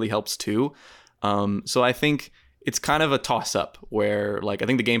gameplay really helps too. So I think it's kind of a toss-up where, like, I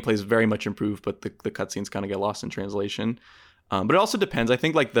think the gameplay is very much improved, but the cutscenes kind of get lost in translation. But it also depends. I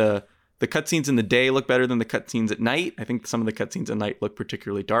think, like, the cutscenes in the day look better than the cutscenes at night. I think some of the cutscenes at night look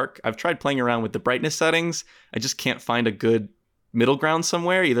particularly dark. I've tried playing around with the brightness settings. I just can't find a good middle ground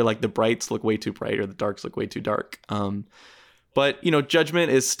somewhere. Either, like, the brights look way too bright or the darks look way too dark. But, you know, Judgment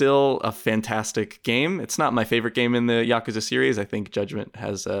is still a fantastic game. It's not my favorite game in the Yakuza series. I think Judgment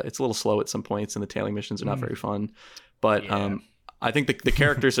has it's a little slow at some points, and the tailing missions are not very fun. But I think the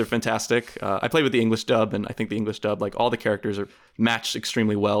characters are fantastic. I played with the English dub, and I think the English dub, like, all the characters are matched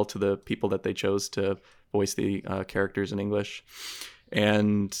extremely well to the people that they chose to voice the characters in English.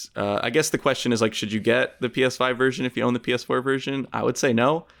 And I guess the question is, like, should you get the PS5 version if you own the PS4 version? I would say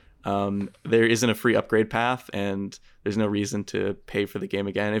no. There isn't a free upgrade path, and there's no reason to pay for the game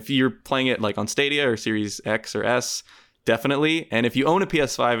again. If you're playing it, like, on Stadia or Series X or S, definitely. And if you own a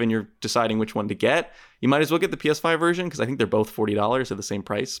PS5 and you're deciding which one to get, you might as well get the PS5 version, because I think they're both $40 at the same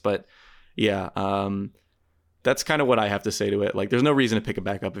price. But yeah, that's kind of what I have to say to it. Like, there's no reason to pick it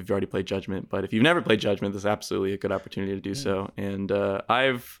back up if you've already played Judgment. But if you've never played Judgment, this is absolutely a good opportunity to do so. And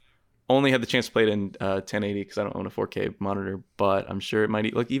I've only had the chance to play it in 1080 because I don't own a 4K monitor, but I'm sure it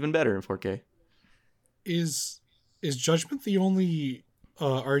might look even better in 4K. Is Judgment the only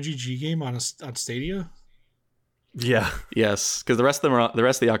RGG game on Stadia? Yeah. Yes, because the rest of the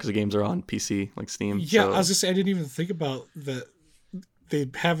Yakuza games are on PC, like Steam. Yeah, so. I was just saying, I didn't even think about that. They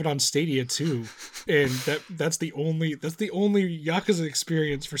have it on Stadia too, and that's the only Yakuza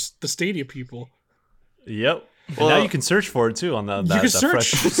experience for the Stadia people. Yep. Well, now you can search for it too on that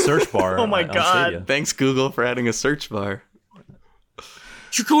fresh search bar. Oh my god! Thanks, Google, for adding a search bar.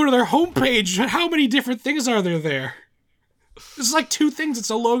 You go to their homepage. How many different things are there? There's like 2 things. It's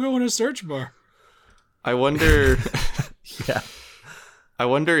a logo and a search bar. I wonder. Yeah. I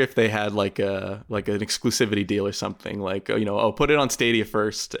wonder if they had like an exclusivity deal or something. Like, you know, put it on Stadia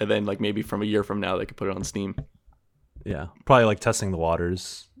first, and then, like, maybe from a year from now they could put it on Steam. Yeah, probably like testing the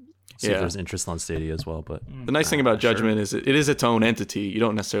waters. See if Yeah. there's interest on Stadia as well. But The nice thing about Judgment is it is its own entity. You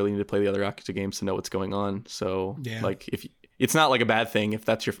don't necessarily need to play the other Yakuza games to know what's going on. So, like, if it's not like a bad thing if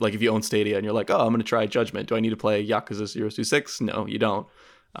that's if you own Stadia and you're like, oh, I'm going to try Judgment. Do I need to play Yakuza 026? No, you don't.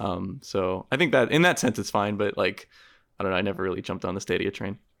 So I think that in that sense it's fine. But, like, I don't know. I never really jumped on the Stadia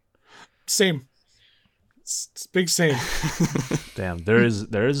train. Same. It's big same. damn, there is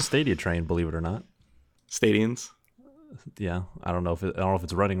a Stadia train, believe it or not. Stadians. Yeah, I don't know if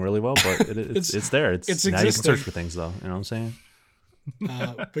it's running really well, but it's there. It's now you can existing. search for things though. You know what I'm saying?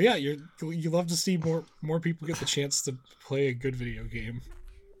 But yeah, you love to see more people get the chance to play a good video game.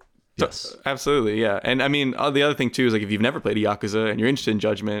 Yes, Absolutely, yeah. And I mean, the other thing too is, like, if you've never played a Yakuza and you're interested in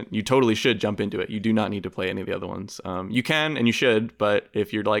Judgment, you totally should jump into it. You do not need to play any of the other ones. You can and you should, but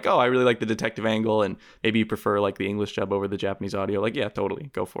if you're like, oh, I really like the detective angle, and maybe you prefer, like, the English dub over the Japanese audio, like, yeah, totally,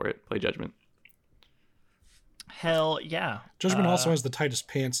 go for it. Play Judgment. Hell yeah. Judgment also has the tightest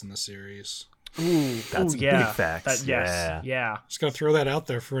pants in the series. that's yeah. big facts. Yeah. Just gotta throw that out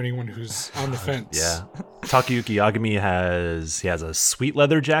there for anyone who's on the fence. Yeah. Takayuki Yagami has a sweet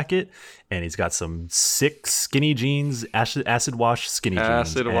leather jacket, and he's got some sick skinny jeans, acid wash skinny jeans.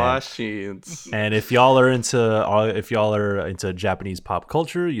 Acid wash jeans. And if y'all are into Japanese pop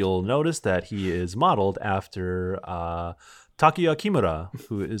culture, you'll notice that he is modeled after Takuya Kimura,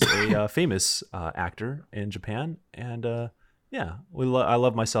 who is a famous actor in Japan, and yeah, I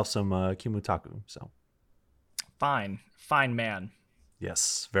love myself some Kimutaku. So Fine man.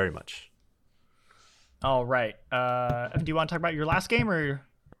 yes, very much. All right. Do you want to talk about your last game, or?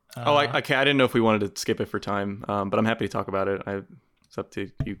 I didn't know if we wanted to skip it for time, but I'm happy to talk about it. It's up to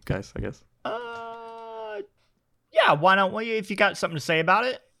you guys, I guess. Yeah. Why don't we? If you got something to say about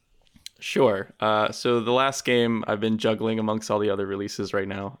it. Sure. So the last game I've been juggling amongst all the other releases right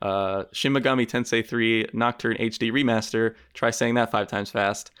now. Shin Megami Tensei 3 Nocturne HD Remaster. Try saying that 5 times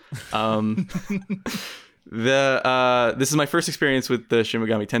fast. This is my first experience with the Shin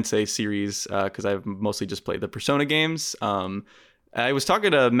Megami Tensei series because I've mostly just played the Persona games. I was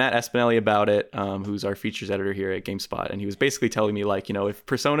talking to Matt Espinelli about it, who's our features editor here at GameSpot, and he was basically telling me, like, you know, if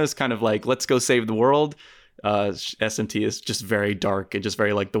Persona's kind of like, let's go save the world, SMT is just very dark and just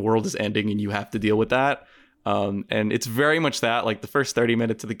very like the world is ending and you have to deal with that. And it's very much that, like the first 30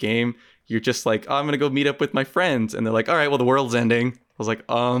 minutes of the game, you're just like, oh, I'm gonna go meet up with my friends, and they're like, all right, well, the world's ending. I was like,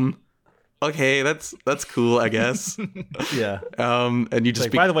 okay, that's cool, I guess. Yeah. And you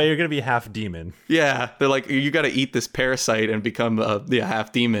just by the way, you're gonna be half demon. Yeah, they're like, you got to eat this parasite and become a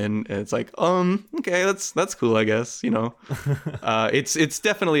half demon, and it's like, okay, that's cool, I guess. It's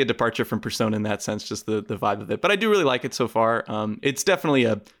definitely a departure from Persona in that sense, just the vibe of it. But I do really like it so far. It's definitely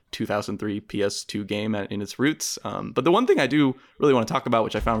a 2003 PS2 game in its roots. But the one thing I do really want to talk about,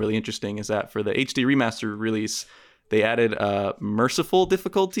 which I found really interesting, is that for the HD remaster release, they added merciful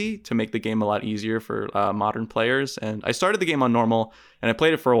difficulty to make the game a lot easier for modern players. And I started the game on normal, and I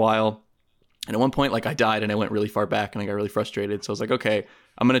played it for a while. And at one point, like, I died, and I went really far back, and I got really frustrated. So I was like, okay,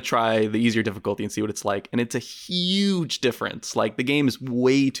 I'm going to try the easier difficulty and see what it's like. And it's a huge difference. Like, the game is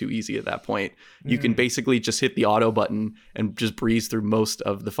way too easy at that point. You can basically just hit the auto button and just breeze through most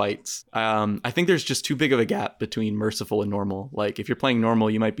of the fights. I think there's just too big of a gap between merciful and normal. Like, if you're playing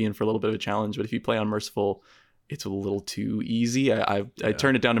normal, you might be in for a little bit of a challenge. But if you play on merciful, it's a little too easy. I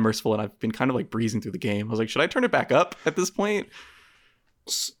turned it down to merciful, and I've been kind of like breezing through the game. I was like, should I turn it back up at this point?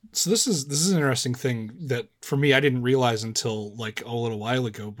 So this is an interesting thing that for me I didn't realize until like a little while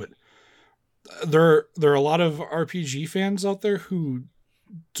ago. But there are a lot of RPG fans out there who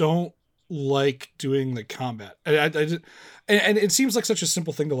don't like doing the combat, and it seems like such a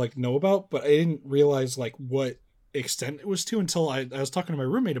simple thing to like know about, but I didn't realize like what extent it was to until I was talking to my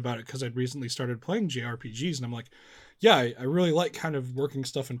roommate about it, because I'd recently started playing JRPGs, and I'm like, yeah, I really like kind of working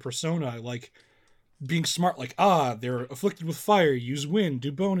stuff in Persona. I like being smart, like, they're afflicted with fire, use wind,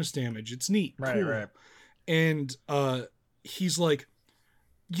 do bonus damage, it's neat, cool. Right. And he's like,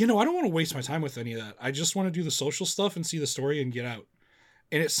 I don't want to waste my time with any of that. I just want to do the social stuff and see the story and get out.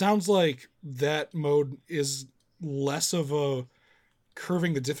 And it sounds like that mode is less of a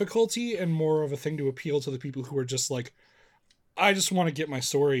curving the difficulty and more of a thing to appeal to the people who are just like, I just want to get my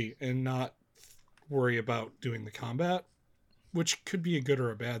story and not worry about doing the combat, which could be a good or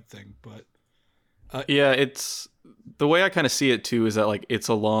a bad thing. But yeah, it's the way I kind of see it too is that like it's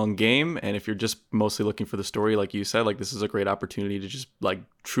a long game, and if you're just mostly looking for the story, like you said, like this is a great opportunity to just like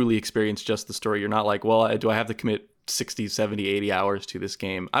truly experience just the story. You're not like, well, do I have to commit 60, 70, 80 hours to this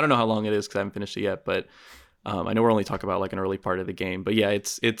game? I don't know how long it is because I haven't finished it yet, but I know we're only talking about like an early part of the game. But yeah,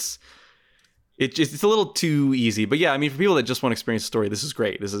 it's a little too easy. But yeah, I mean, for people that just want to experience the story, this is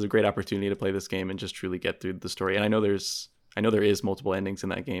great. This is a great opportunity to play this game and just truly get through the story. And I know there is multiple endings in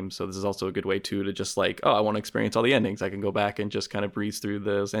that game, so this is also a good way too to just like, I want to experience all the endings. I can go back and just kind of breeze through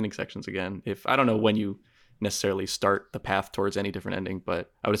those ending sections again. If I don't know when you necessarily start the path towards any different ending,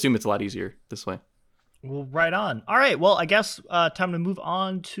 but I would assume it's a lot easier this way. Well, right on. All right, well, I guess time to move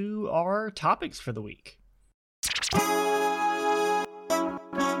on to our topics for the week.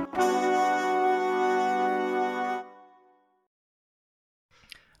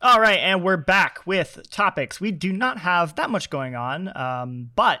 All right, and we're back with topics. We do not have that much going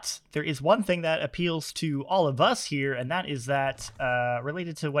on, but there is one thing that appeals to all of us here, and that is that,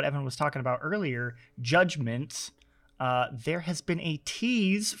 related to what Evan was talking about earlier, Judgment, there has been a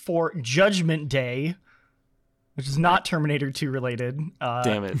tease for Judgment Day, which is not Terminator 2 related.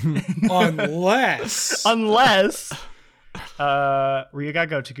 Damn it. Unless Ryuga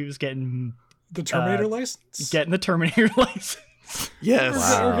Gotoku's getting the Terminator license? Getting the Terminator license. Yes.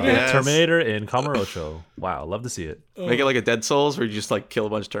 Wow. Yes. Terminator in Kamurocho. Wow, love to see it. Make it like a Dead Souls where you just like kill a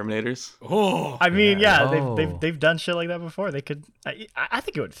bunch of Terminators. Oh, I mean, yeah, Oh. they've done shit like that before. They could, I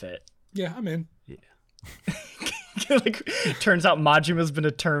think it would fit. yeah, I'm in. Like, turns out Majima's been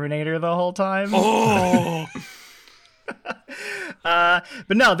a Terminator the whole time. Oh, But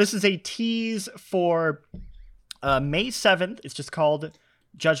no, this is a tease for May 7th. It's just called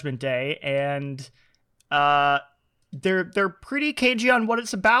Judgment Day, and they're pretty cagey on what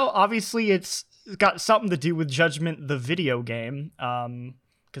it's about. Obviously, it's got something to do with Judgment, the video game,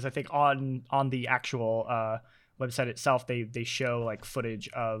 because I think on the actual website itself, they show like footage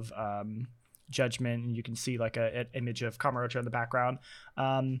of Judgment, and you can see like an image of Kamurocho in the background.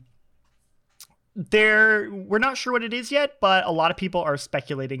 We're not sure what it is yet, but a lot of people are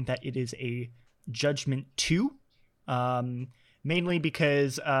speculating that it is a Judgment 2, mainly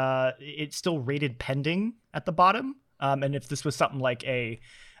because it's still rated pending at the bottom. And if this was something like a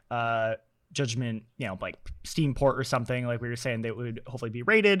Judgment, like Steam port or something, like we were saying, they would hopefully be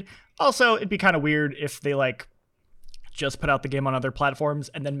rated. Also, it'd be kind of weird if they like just put out the game on other platforms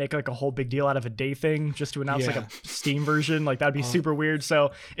and then make like a whole big deal out of a day thing just to announce like a Steam version. Like that'd be super weird.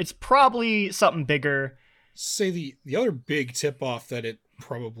 So it's probably something bigger. say the other big tip off that it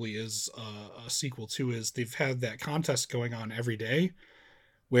probably is a sequel to is they've had that contest going on every day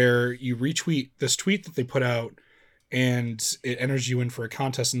where you retweet this tweet that they put out and it enters you in for a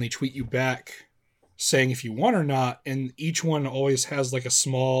contest, and they tweet you back saying if you won or not, and each one always has like a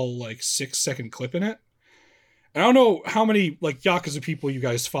small like 6-second clip in it. And I don't know how many like Yakuza people you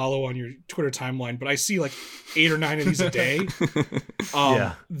guys follow on your Twitter timeline, but I see like 8 or 9 of these a day.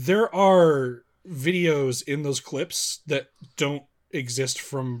 Yeah. There are videos in those clips that don't exist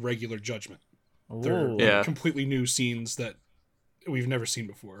from regular Judgment. They're Ooh. Yeah. completely new scenes that we've never seen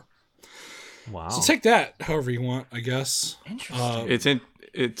before. Wow. So take that however you want, I guess. Interesting.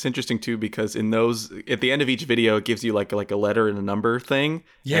 It's interesting too because in those at the end of each video it gives you like a letter and a number thing,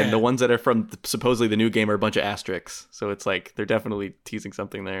 Yeah. and the ones that are from supposedly the new game are a bunch of asterisks. So it's like they're definitely teasing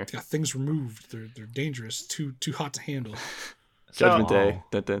something there. Got things removed. They're dangerous. Too hot to handle. Judgment Wow. Day.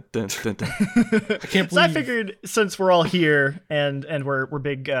 Dun, dun, dun, dun, dun. I can't So I believe. figured since we're all here and we're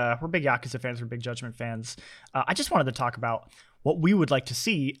big Yakuza fans, we're big Judgment fans. I just wanted to talk about what we would like to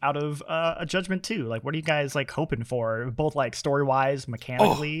see out of a Judgment 2. Like, what are you guys like hoping for? Both like story wise,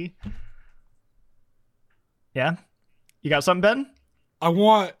 mechanically. Yeah, you got something, Ben? I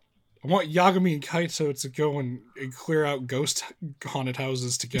want Yagami and Kaito to go and clear out ghost haunted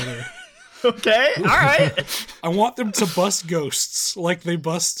houses together. Okay, all right. I want them to bust ghosts like they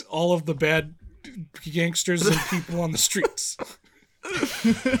bust all of the bad gangsters and people on the streets.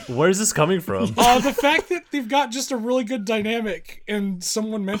 Where's this coming from? The fact that they've got just a really good dynamic, and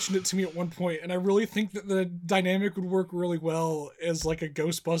someone mentioned it to me at one point, and I really think that the dynamic would work really well as like a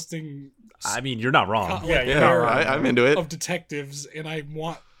ghost busting I mean, you're not wrong. Yeah, Yeah, Fair. I'm into it. of detectives, and I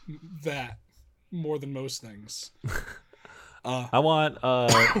want that more than most things. I want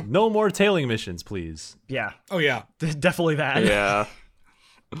no more tailing missions, please. Yeah, Oh yeah, definitely that. Yeah.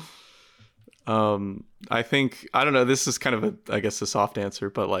 I think I don't know, this is kind of I guess a soft answer,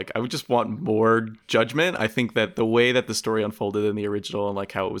 but like I would just want more Judgment. I think that the way that the story unfolded in the original and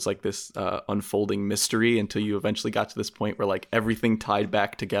like how it was like this unfolding mystery until you eventually got to this point where like everything tied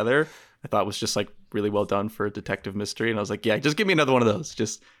back together, I thought was just like really well done for a detective mystery. And I was like, yeah, just give me another one of those.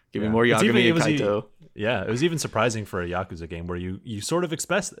 Just give me more It's even- Yagami it and was Kaito. Yeah, it was even surprising for a Yakuza game where you sort of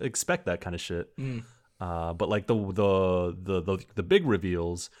expect that kind of shit. But like the big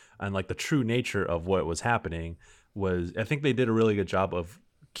reveals and like the true nature of what was happening was, I think they did a really good job of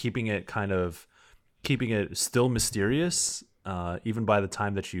keeping it still mysterious. Even by the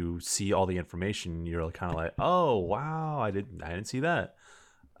time that you see all the information, you're kind of like, oh wow, I didn't see that.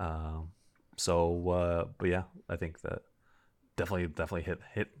 But yeah, I think that definitely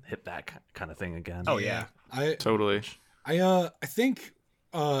hit that kind of thing again. Oh yeah. Totally. I think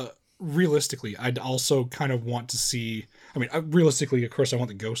realistically, I'd also kind of want to see. I mean, realistically, of course, I want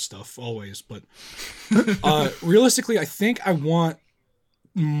the ghost stuff always, but realistically, I think I want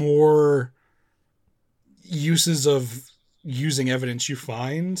more uses of using evidence you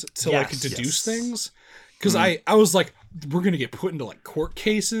find to like Yes, deduce yes. things. Because I was like, we're gonna get put into like court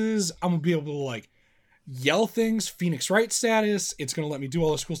cases. I'm gonna be able to like yell things, Phoenix Wright status. It's gonna let me do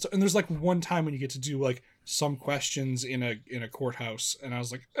all this cool stuff. And there's like one time when you get to do like some questions in a courthouse, and I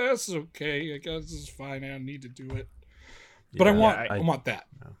was like, "This is okay. I guess this is fine. I don't need to do it." But I Yeah, want that.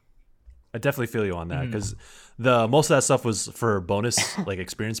 I definitely feel you on that because the most of that stuff was for bonus like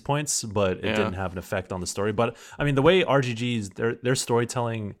experience points, but it Yeah. didn't have an effect on the story. But I mean, the way RGGs their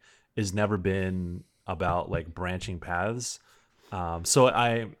storytelling has never been about like branching paths. So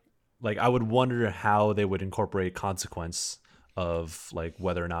I would wonder how they would incorporate consequence of like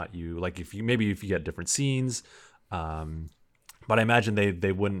whether or not you like if you get different scenes. But I imagine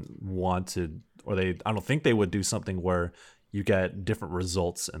they wouldn't want to, or I don't think they would do something where you get different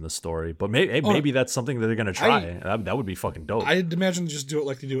results in the story. But maybe that's something that they're gonna try. That would be fucking dope. I'd imagine they just do it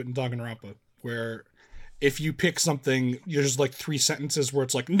like they do it in Danganronpa, where if you pick something, there's like 3 sentences where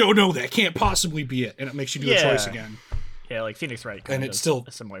it's like, no, that can't possibly be it, and it makes you do a choice again. Yeah, like Phoenix Wright. And it's still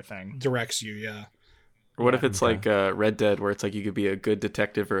a similar thing. directs you, yeah. Or what if it's like Red Dead, where it's like you could be a good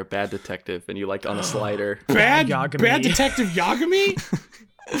detective or a bad detective, and you like on a slider. Bad Yagami. detective Yagami?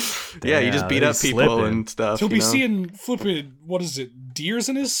 Yeah, you just beat up he's people slipping. and stuff. He'll you be know? seeing flipping, what is it, deers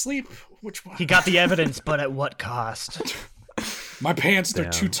in his sleep? Which one? He got the evidence, but at what cost? My pants, they're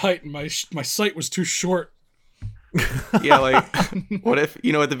Damn. too tight, and my sight was too short. Yeah, like what if at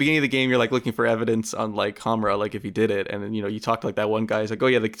the beginning of the game you're like looking for evidence on like Hamura, like if he did it, and then you talk to like that one guy, he's like, oh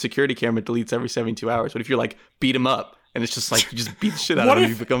yeah, the security camera deletes every 72 hours. What if you're like beat him up, and it's just like you just beat the shit out What of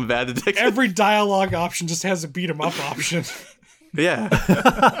him, if you become a bad detective? Every dialogue option just has a beat 'em up option. Yeah,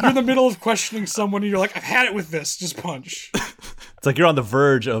 You're in the middle of questioning someone, and you're like, I've had it with this, just punch. It's like you're on the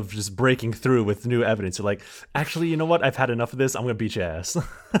verge of just breaking through with new evidence. You're like, actually, you know what? I've had enough of this. I'm gonna beat your ass.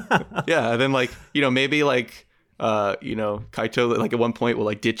 Yeah, and then like maybe like Kaito like at one point will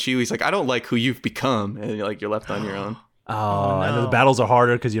like ditch you. He's like, I don't like who you've become, and you're left on your own. Oh, and no. the battles are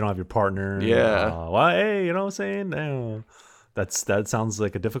harder because you don't have your partner. Yeah. Well, hey, you know what I'm saying? No. That sounds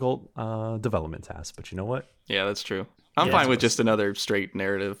like a difficult development task, but you know what? Yeah, that's true. I'm Yeah, fine it's with just another straight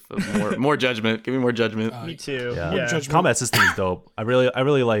narrative of more judgment. Give me more judgment. Me too. Yeah. Yeah. Judgment. Combat system is dope. I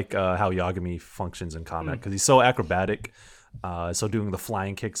really like how Yagami functions in combat because he's so acrobatic. So doing the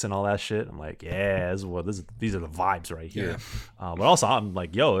flying kicks and all that shit, I'm like, yeah, these are the vibes right here. But also, I'm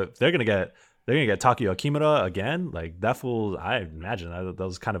like, yo, if they're gonna get Takeo Kimura again, like that fool. I imagine that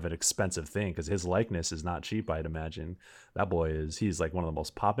was kind of an expensive thing because his likeness is not cheap. I'd imagine that boy he's like one of the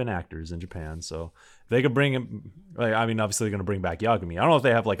most poppin' actors in Japan. So if they could bring him, like, I mean, obviously they're gonna bring back Yagami. I don't know if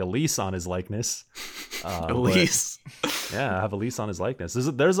they have like a lease on his likeness. At least. Yeah, I have a lease on his likeness.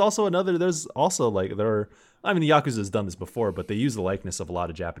 There's also like I mean, the Yakuza has done this before, but they use the likeness of a lot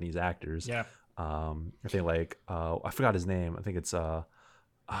of Japanese actors. Yeah. I think like I forgot his name. I think it's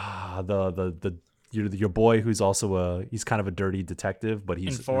your boy who's also he's kind of a dirty detective, but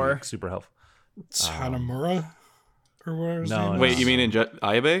he's In 4? like, super helpful. Hanamura, or whatever his no, name no. Wait, was. you mean in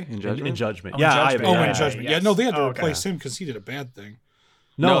Ayabe? In Judgment? In Judgment. Oh, Yeah, Judgment. Oh, yeah, in yeah, Judgment. yes. Yeah, no, they had to Oh, okay. replace him because he did a bad thing.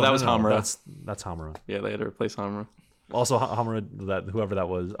 No, that was Hamura. That's Hamura. Yeah, they had to replace Hamura. Also, Hamura, whoever that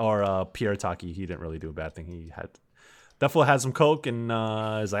was, or Pierre Taki, he didn't really do a bad thing. He definitely had some coke and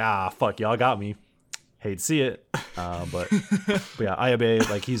is like, fuck, y'all got me. Hate to see it, but yeah, Ayabe,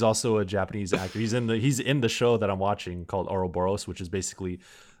 like he's also a Japanese actor. He's in the show that I'm watching called Ouroboros, which is basically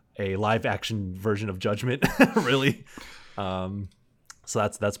a live action version of Judgment, really. So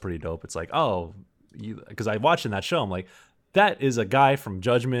that's pretty dope. It's like, because I watched in that show, I'm like, that is a guy from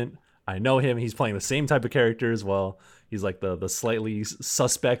Judgment. I know him. He's playing the same type of character as well. He's like the slightly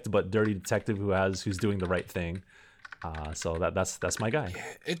suspect but dirty detective who's doing the right thing. So that's my guy.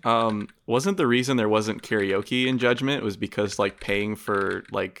 Wasn't the reason there wasn't karaoke in Judgment was because like paying for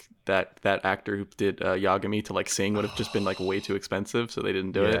like that actor who did Yagami to like sing would have just been like way too expensive, so they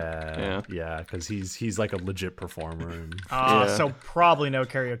didn't do it. Yeah, because he's like a legit performer. And, So probably no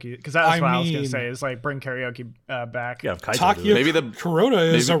karaoke, because that's what I was gonna mean- say is like bring karaoke back. yeah, if Kaito Takeo did it. Maybe the-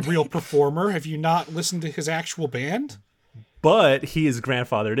 Kuroda is a real performer. Have you not listened to his actual band? But he is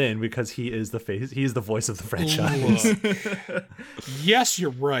grandfathered in because he is the face. He is the voice of the franchise. Yes, you're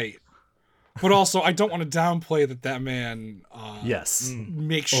right. But also, I don't want to downplay that man Yes.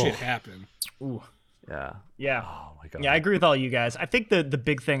 makes shit happen. Yeah. Yeah. Oh my god. Yeah, I agree with all you guys. I think the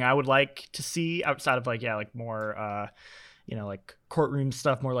big thing I would like to see outside of like more like courtroom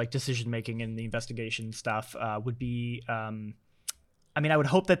stuff, more like decision making and the investigation stuff, would be I mean, I would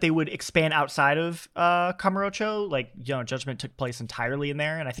hope that they would expand outside of Kamurocho. Like, Judgment took place entirely in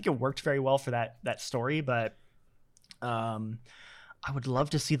there, and I think it worked very well for that story, but I would love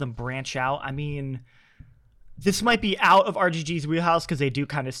to see them branch out. I mean, this might be out of RGG's wheelhouse because they do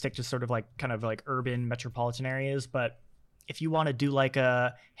kind of stick to sort of like urban metropolitan areas, but if you want to do like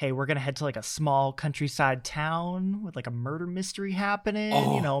hey, we're going to head to like a small countryside town with like a murder mystery happening,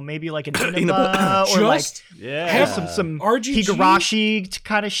 maybe like an Inaba or like yeah. have some RGG Higurashi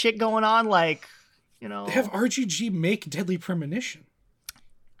kind of shit going on, like, Have RGG make Deadly Premonition.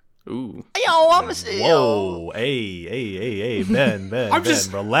 Ooh. I'm a Whoa. Hey, Ben, I'm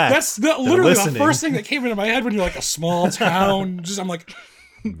just relax. That's literally They're the listening. first thing that came into my head when you're like a small town. I'm like,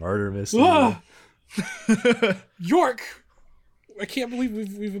 Murder mystery. ah. York. I can't believe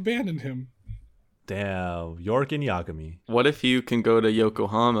we've abandoned him. Damn. York and Yagami. What if you can go to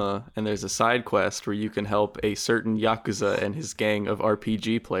Yokohama and there's a side quest where you can help a certain Yakuza and his gang of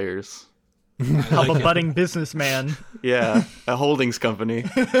RPG players? Help a budding businessman. Yeah, a holdings company.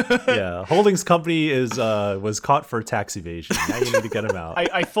 Yeah. Holdings company was caught for tax evasion. Now you need to get him out.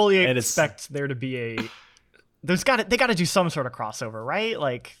 I fully And it's- expect there to be they got to do some sort of crossover, right?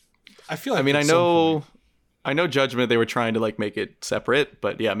 Like, I feel like I mean, at some I know Judgment, they were trying to like make it separate,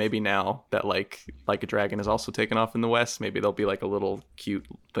 but yeah, maybe now that like a Dragon has also taken off in the West, maybe there'll be like a little cute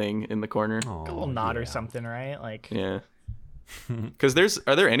thing in the corner. Oh, a little nod or something, right? Like, Yeah. Because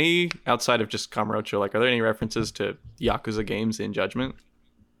are there any outside of just Kamurocho? Like, are there any references to Yakuza games in Judgment?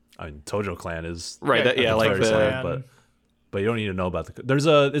 I mean, Tojo Clan is Right. Yeah, Like very the similar, but you don't need to know about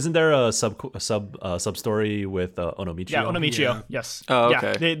isn't there a sub story with Onomichi? yeah, Onomichio. Yeah. Yes. Oh,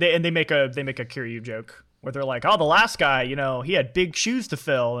 Yeah, okay. they make a Kiryu joke. where they're like, oh, the last guy, he had big shoes to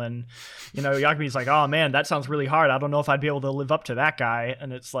fill, and Yagumi's like, oh man, that sounds really hard. I don't know if I'd be able to live up to that guy.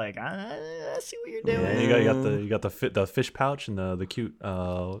 And it's like, I see what you're doing. Yeah, you got the fish pouch and the cute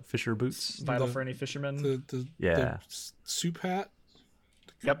fisher boots. Vital for any fisherman. The soup hat.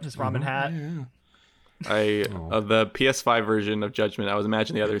 Yep, his ramen hat. Yeah. The PS5 version of Judgment, I was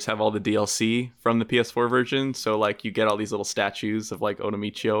imagining the others have all the DLC from the PS4 version, so like you get all these little statues of like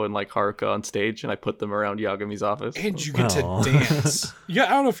Onomichio and like Haruka on stage, and I put them around Yagumi's office. And you get to dance. Yeah, I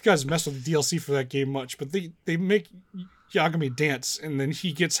don't know if you guys mess with the DLC for that game much, but they make Yagami dance, and then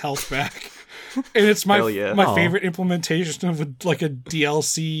he gets health back. And it's my favorite implementation of a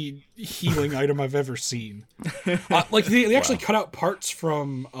DLC healing item I've ever seen. Like they actually cut out parts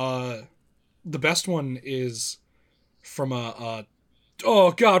from the best one is from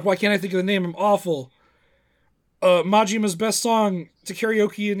oh god, why can't I think of the name? I'm awful. Majima's best song to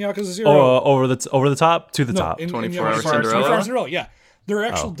karaoke in Yakuza 0. Over the top to the top. 24 Hour Cinderella. 24 Hour Cinderella, yeah. There are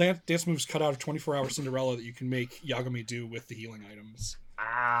actual dance moves cut out of 24 Hour Cinderella that you can make Yagami do with the healing items.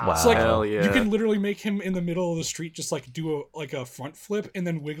 Wow. So, like, hell yeah. You can literally make him in the middle of the street just like do a front flip and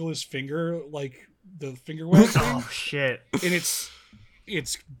then wiggle his finger like the finger web thing. Oh shit. And it's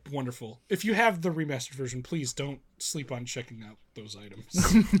wonderful. If you have the remastered version, please don't sleep on checking out those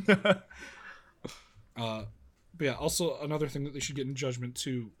items. But yeah, also another thing that they should get in Judgment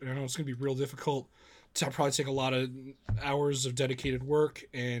too, and I know it's going to be real difficult to probably take a lot of hours of dedicated work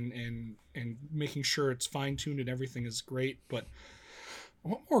and making sure it's fine-tuned and everything is great, but I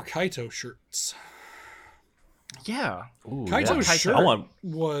want more Kaito shirts. Yeah. Ooh, Kaito's shirt I want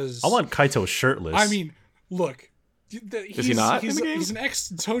Kaito shirtless. I mean, look. Is he not in the game? He's an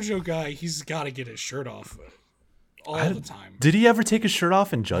ex-Tojo guy. He's got to get his shirt off all the time. Did he ever take his shirt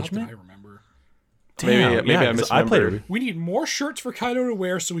off in Judgment? Not that I remember. Damn, maybe I misremembered. We need more shirts for Kaito to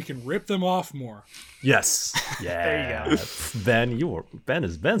wear so we can rip them off more. Yes. Yeah. There you go.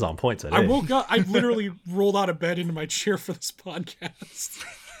 Ben's on point today. I woke up. I literally rolled out of bed into my chair for this podcast.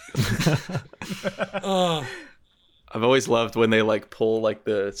 I've always loved when they like pull like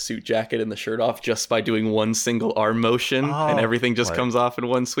the suit jacket and the shirt off just by doing one single arm motion, and everything just comes off in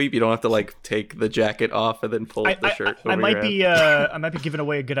one sweep. You don't have to like take the jacket off and then pull the shirt over I might your head. be I might be giving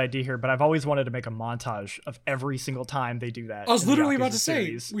away a good idea here, but I've always wanted to make a montage of every single time they do that. I was in the literally about Yakuza to say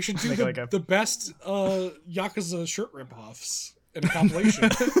series. we should do Make the best Yakuza shirt ripoffs in a compilation.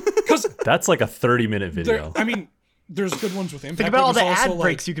 Because that's like a 30-minute video. I mean, there's good ones with Impact. Think about all the there's also, ad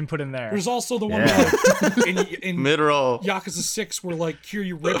breaks you can put in there. There's also the one where, in Mid-roll. Yakuza 6 where like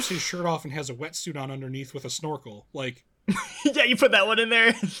Kiryu rips his shirt off and has a wetsuit on underneath with a snorkel. Like, yeah, you put that one in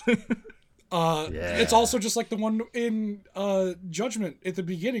there. It's also just like the one in Judgment at the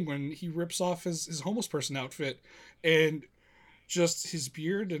beginning when he rips off his homeless person outfit and just his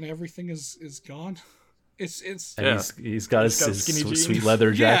beard and everything is gone. He's got his skinny sweet jeans.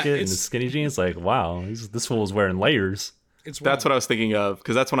 leather jacket and his skinny jeans. Like, wow, this fool was wearing layers. That's what I was thinking of,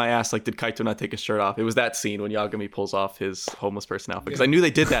 because that's when I asked, like, did Kaito not take his shirt off? It was that scene when Yagami pulls off his homeless person outfit, because I knew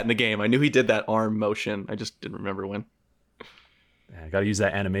they did that in the game. I knew he did that arm motion. I just didn't remember when. Yeah, gotta use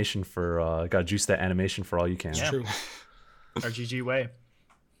that animation for, gotta juice that animation for all you can. It's true. RGG way.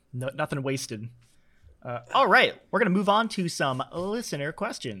 No, nothing wasted. All right, we're going to move on to some listener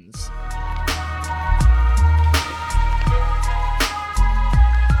questions.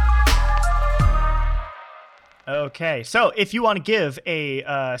 Okay, so if you want to give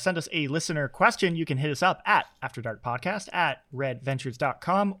send us a listener question, you can hit us up at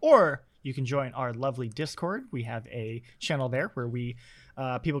afterdarkpodcast@redventures.com, or you can join our lovely Discord. We have a channel there where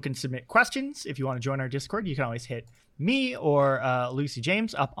people can submit questions. If you want to join our Discord, you can always hit me or Lucy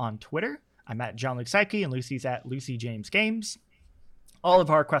James up on Twitter. I'm at John Luke Psyche, and Lucy's at Lucy James Games. All of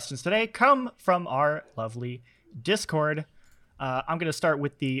our questions today come from our lovely Discord. I'm going to start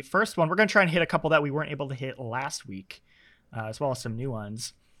with the first one. We're going to try and hit a couple that we weren't able to hit last week, as well as some new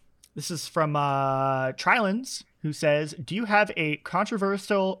ones. This is from Trilans, who says, do you have a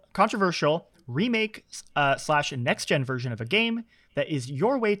controversial remake / next-gen version of a game that is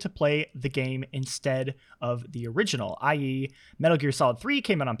your way to play the game instead of the original, i.e. Metal Gear Solid 3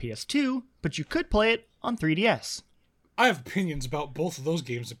 came out on PS2, but you could play it on 3DS? I have opinions about both of those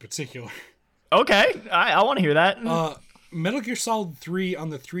games in particular. Okay, I want to hear that. Metal Gear Solid 3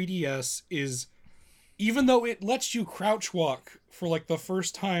 on the 3DS is, even though it lets you crouch walk for like the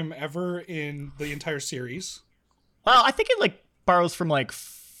first time ever in the entire series. Well, I think it like borrows from like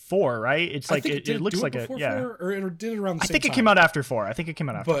 4, right? It's like it looks like it. Yeah. 4, or it did it around the same time. I think it came out after 4. I think it came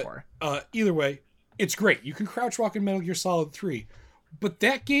out after 4. Either way, it's great. You can crouch walk in Metal Gear Solid 3. But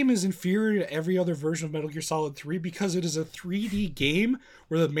that game is inferior to every other version of Metal Gear Solid 3 because it is a 3D game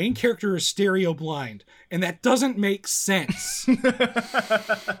where the main character is stereo blind, and that doesn't make sense.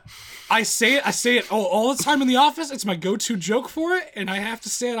 I say it all the time in the office. It's my go-to joke for it, and I have to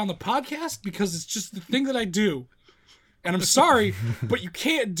say it on the podcast because it's just the thing that I do. And I'm sorry, but you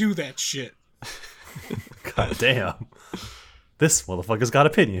can't do that shit. God damn. This motherfucker's got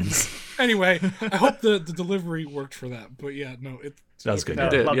opinions. Anyway, I hope the delivery worked for that. But yeah, no, That was good. No,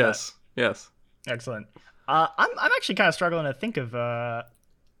 It did, love yes. Yes. Excellent. I'm actually kind of struggling to think of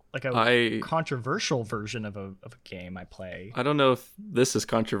like a controversial version of a game I play. I don't know if this is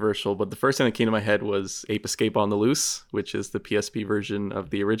controversial, but the first thing that came to my head was Ape Escape on the Loose, which is the PSP version of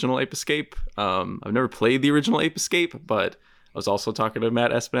the original Ape Escape. I've never played the original Ape Escape, but I was also talking to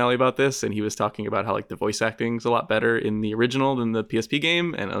Matt Espinelli about this, and he was talking about how like the voice acting's a lot better in the original than the PSP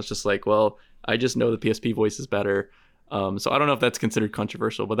game, and I was just like, well, I just know the PSP voice is better. So I don't know if that's considered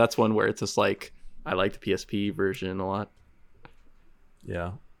controversial, but that's one where it's just like, I like the PSP version a lot.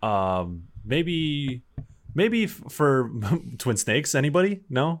 Yeah. Maybe for Twin Snakes. Anybody?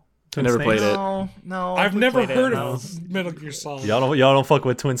 No. Twin I never Snakes? played it. No. I've we never played it, heard no. of Metal Gear Solid. Y'all don't fuck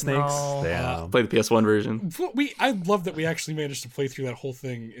with Twin Snakes. No. Damn. Play the PS1 version. I love that we actually managed to play through that whole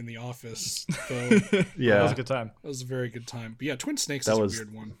thing in the office. So Yeah. That was a good time. that was a very good time. But yeah, Twin Snakes That is was- a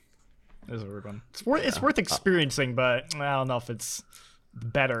weird one. It was a weird one. It's worth experiencing, but I don't know if it's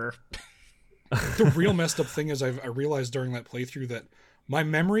better. The real messed up thing is I realized during that playthrough that my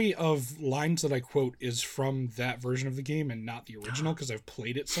memory of lines that I quote is from that version of the game and not the original because I've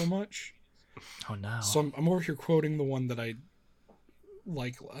played it so much. Oh no. So I'm over here quoting the one that I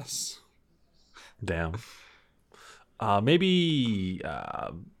like less. Damn. Maybe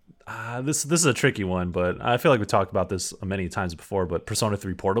this is a tricky one, but I feel like we talked about this many times before. But Persona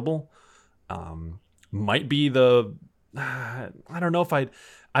 3 Portable might be the. I don't know if I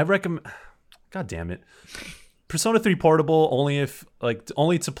recommend. God damn it. Persona 3 Portable only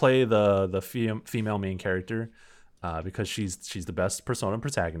to play the female main character because she's the best Persona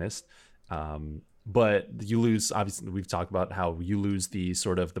protagonist. But you lose, obviously we've talked about how you lose the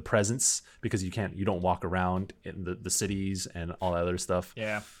sort of the presence because you don't walk around in the cities and all that other stuff.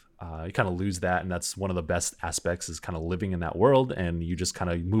 Yeah. You kind of lose that, and that's one of the best aspects is kind of living in that world, and you just kind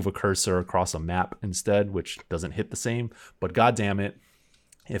of move a cursor across a map instead, which doesn't hit the same. But god damn it,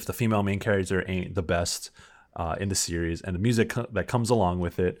 if the female main character ain't the best in the series and the music that comes along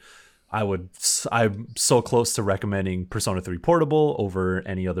with it, I'm so close to recommending Persona 3 Portable over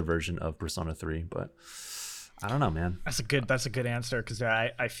any other version of Persona 3, but I don't know, man. That's a good answer because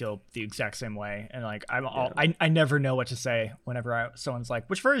I feel the exact same way, and like I never know what to say whenever someone's like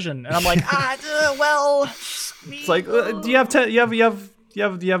which version, and I'm like well. It's like, do you have 10? You have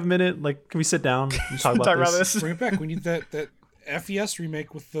a minute? Like, can we sit down and talk about this? Bring it back. We need that FES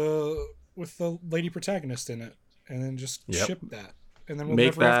remake with the lady protagonist in it, and then just ship that, and then we'll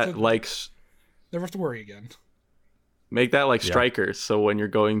Make never have that to, like never have to worry again. Make that like Strikers. So when you're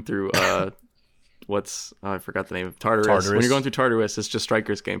going through I forgot the name of Tartarus. Tartarus. When you're going through Tartarus, it's just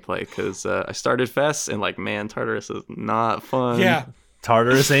Strikers gameplay because I started FES and like, man, Tartarus is not fun. Yeah,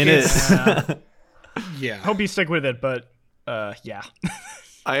 Tartarus ain't it? yeah. Hope you stick with it, but yeah.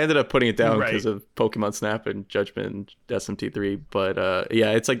 I ended up putting it down Right. because of Pokemon Snap and Judgment and SMT3. But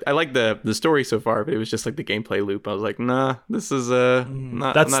yeah, it's like I like the story so far, but it was just like the gameplay loop. I was like, nah, this is I'm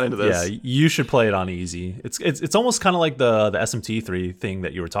not into this. Yeah, you should play it on easy. It's almost kind of like the SMT3 thing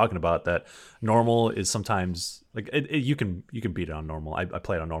that you were talking about. That normal is sometimes like you can beat it on normal. I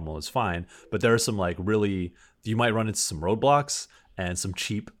play it on normal, it's fine. But there are some like really you might run into some roadblocks and some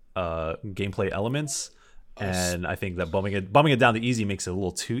cheap gameplay elements. And I think that bumping it down to easy makes it a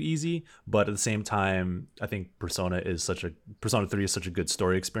little too easy, but at the same time, I think Persona 3 is such a good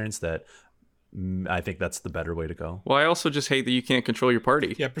story experience that I think that's the better way to go. Well, I also just hate that you can't control your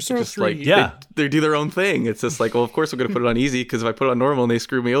party. Yeah, Persona Just 3. like Yeah. they do their own thing. It's just like, well, of course we're gonna put it on easy because if I put it on normal and they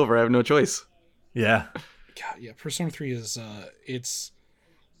screw me over, I have no choice. Yeah, God, yeah, Persona 3 is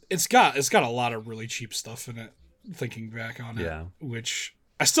it's got a lot of really cheap stuff in it, thinking back on it. Yeah. Which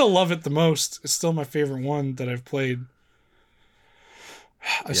I still love it the most. It's still my favorite one that I've played.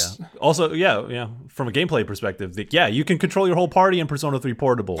 Also, yeah. From a gameplay perspective, you can control your whole party in Persona 3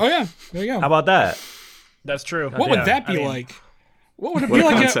 Portable. Oh yeah, there you go. How about that? That's true. What would that be like? What would it be a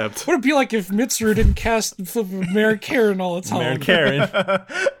like? concept. What would it be like if Mitsuru didn't cast flipping Mary Karen all the time? Mary Karen.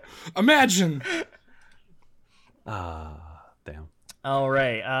 Imagine. Damn. All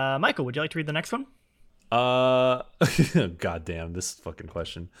right, Michael, would you like to read the next one? God damn, this fucking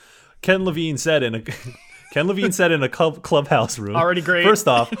question. Ken Levine said Ken Levine said in a clubhouse room. Already great. First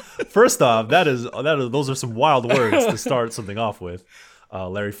off, that is those are some wild words to start something off with.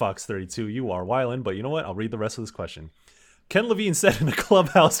 Larry Fox 32, you are wildin', but you know what? I'll read the rest of this question. Ken Levine said in a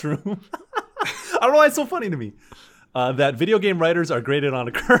clubhouse room. I don't know why it's so funny to me. That video game writers are graded on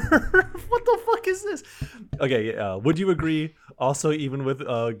a curve. What the fuck is this? Okay, would you agree? Also, even with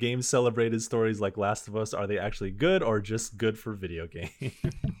games celebrated stories like Last of Us, are they actually good or just good for video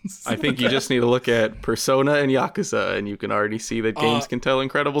games? I think you just need to look at Persona and Yakuza, and you can already see that games can tell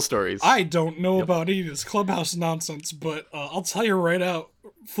incredible stories. I don't know about any of this clubhouse nonsense, but I'll tell you right out,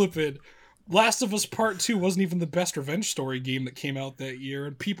 flippin'. Last of Us Part 2 wasn't even the best revenge story game that came out that year,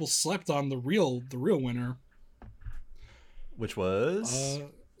 and people slept on the real winner. Which was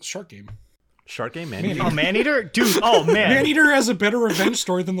Shark Game. Shark Game, Maneater. Oh, Maneater? Dude, oh man. Maneater has a better revenge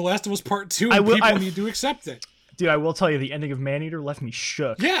story than The Last of Us Part 2, and people need to accept it. Dude, I will tell you, the ending of Maneater left me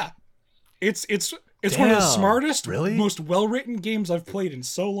shook. Yeah. It's one of the smartest, really? most well-written games I've played in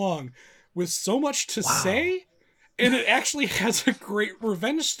so long, with so much to say, and it actually has a great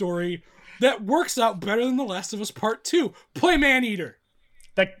revenge story that works out better than The Last of Us Part 2. Play Maneater.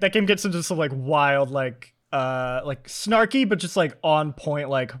 That game gets into some like wild, like snarky, but just like on point,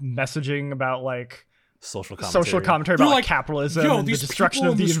 like messaging about like social commentary about like capitalism and the destruction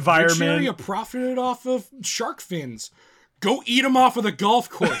of the environment. Area profited off of shark fins. Go eat them off of the golf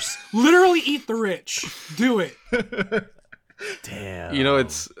course. Literally eat the rich. Do it. Damn. You know,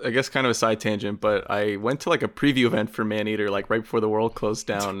 it's, I guess, kind of a side tangent, but I went to like a preview event for Maneater like right before the world closed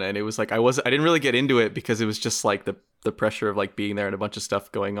down, and it was like I didn't really get into it because it was just like the pressure of like being there and a bunch of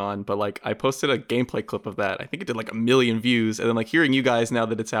stuff going on. But like I posted a gameplay clip of that. I think it did like 1 million views, and then like hearing you guys now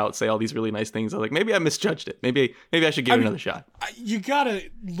that it's out say all these really nice things, I was like, maybe I misjudged it. Maybe I should give it another shot. You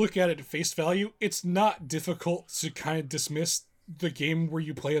gotta look at it at face value. It's not difficult to kind of dismiss the game where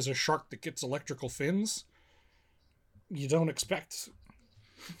you play as a shark that gets electrical fins. You don't expect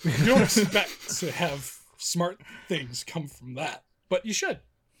to have smart things come from that, but you should.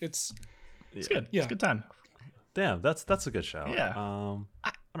 It's good. Yeah. It's a good time. Damn, that's a good shout. Yeah.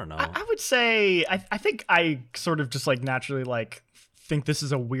 I don't know. I would say I think I sort of just like naturally like think this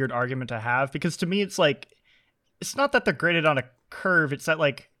is a weird argument to have, because to me it's like it's not that they're graded on a curve. It's that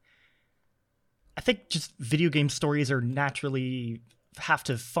like I think just video game stories are naturally have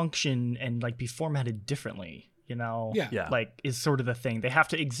to function and like be formatted differently. You know, like is sort of the thing. They have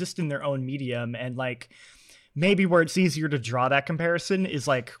to exist in their own medium, and like maybe where it's easier to draw that comparison is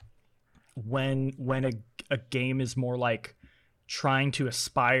like when a game is more like trying to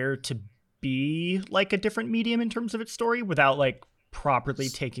aspire to be like a different medium in terms of its story without like properly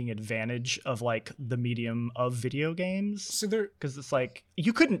taking advantage of like the medium of video games. So there, because it's like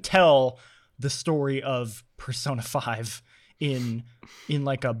you couldn't tell the story of Persona 5 in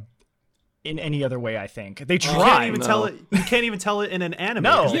like a in any other way. I think they try. You can't even tell it. You can't even tell it in an anime.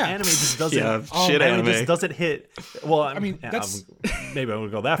 No, the anime just doesn't. Anime just doesn't hit. Well, I mean, that's maybe I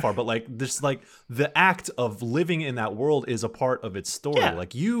wouldn't go that far, but like this, like the act of living in that world is a part of its story. Yeah.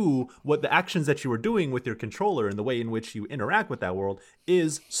 Like what the actions that you were doing with your controller and the way in which you interact with that world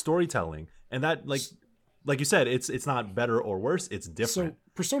is storytelling, and that like you said, it's not better or worse. It's different. So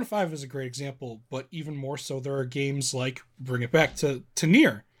Persona 5 is a great example, but even more so, there are games like bring it back to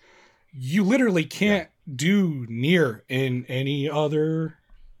Nier. You literally can't do Nier in any other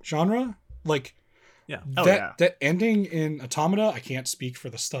genre. Like, that ending in Automata, I can't speak for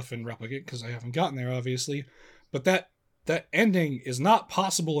the stuff in Replicant because I haven't gotten there, obviously. But that ending is not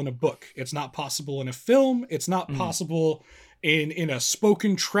possible in a book. It's not possible in a film. It's not possible in a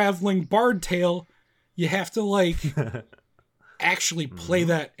spoken traveling bard tale. You have to like actually play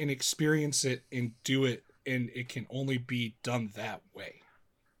that and experience it and do it, and it can only be done that way.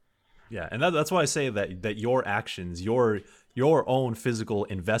 Yeah, and that's why I say that your actions, your own physical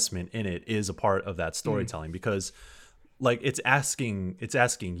investment in it is a part of that storytelling, because like it's asking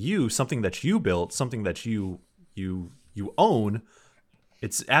you something that you built, something that you own.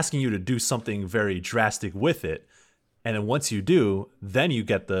 It's asking you to do something very drastic with it, and then once you do, then you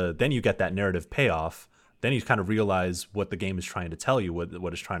get that narrative payoff. Then you kind of realize what the game is trying to tell you,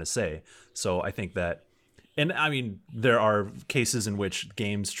 what it's trying to say. So I think that. And I mean, there are cases in which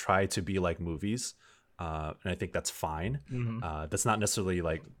games try to be like movies, and I think that's fine. That's not necessarily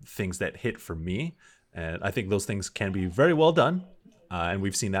like things that hit for me, and I think those things can be very well done, and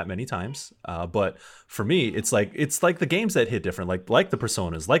we've seen that many times. But for me, it's like the games that hit different, like the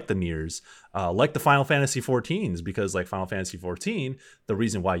Personas, like the Niers, like the Final Fantasy 14s, because like Final Fantasy 14, the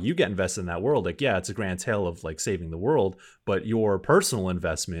reason why you get invested in that world, like it's a grand tale of like saving the world, but your personal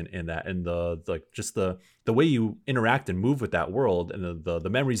investment in that and the way you interact and move with that world and the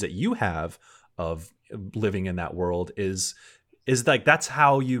memories that you have of living in that world is like that's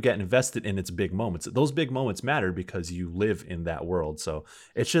how you get invested in its big moments. Those big moments matter because you live in that world. So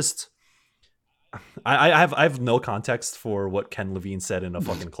it's just I have no context for what Ken Levine said in a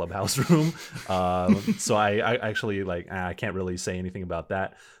fucking clubhouse room. So I actually like I can't really say anything about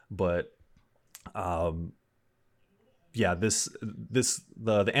that. But yeah,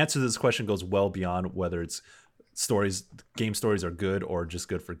 the answer to this question goes well beyond whether it's game stories are good or just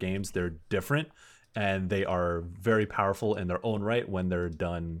good for games. They're different, and they are very powerful in their own right when they're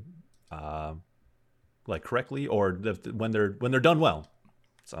done like correctly, or when they're done well.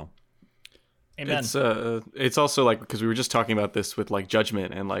 So Amen. It's also like, because we were just talking about this with like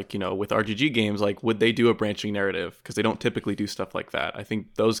Judgment and like, you know, with RPG games, like would they do a branching narrative? Because they don't typically do stuff like that. I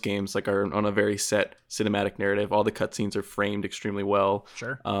think those games like are on a very set cinematic narrative. All the cutscenes are framed extremely well.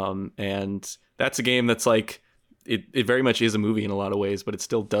 Sure. And that's a game that's like, it very much is a movie in a lot of ways, but it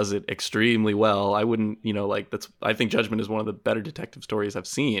still does it extremely well. I wouldn't, you know, like I think Judgment is one of the better detective stories I've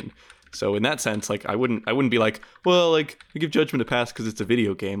seen. So in that sense, like I wouldn't be like, well, like I give Judgment a pass because it's a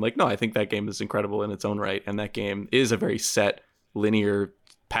video game. Like, no, I think that game is incredible in its own right, and that game is a very set linear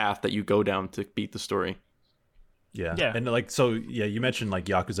path that you go down to beat the story. Yeah. And like, so yeah, you mentioned like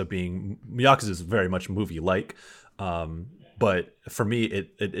Yakuza is very much movie like, but for me,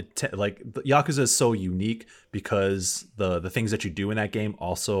 it like Yakuza is so unique because the things that you do in that game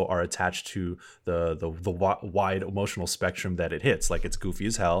also are attached to the wide emotional spectrum that it hits. Like it's goofy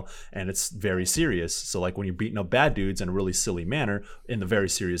as hell and it's very serious. So like when you're beating up bad dudes in a really silly manner in the very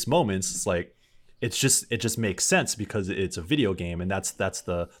serious moments, it's like it just makes sense because it's a video game, and that's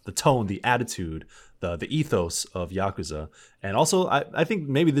the tone, the attitude, the ethos of Yakuza. And also I think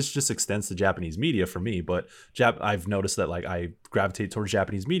maybe this just extends to Japanese media for me, but I've noticed that like I gravitate towards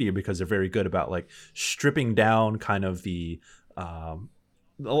Japanese media because they're very good about like stripping down kind of the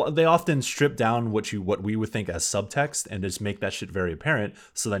they often strip down what we would think as subtext and just make that shit very apparent,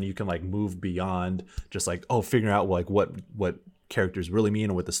 so then you can like move beyond just like figuring out like what characters really mean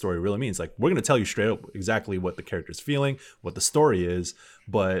and what the story really means. Like we're going to tell you straight up exactly what the character's feeling, what the story is,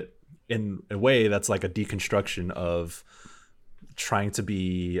 but in a way that's like a deconstruction of trying to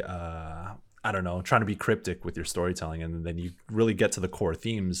be trying to be cryptic with your storytelling, and then you really get to the core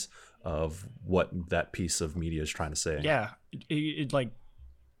themes of what that piece of media is trying to say. Yeah, it like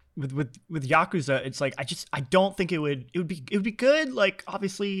with Yakuza, it's like I don't think it would be good. Like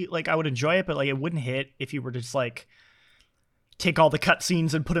obviously, like I would enjoy it, but like it wouldn't hit if you were to just like take all the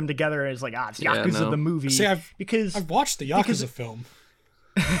cutscenes and put them together and it's like it's Yakuza the movie. See, I've watched the Yakuza film.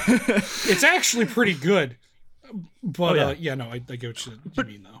 It's actually pretty good, but I get what you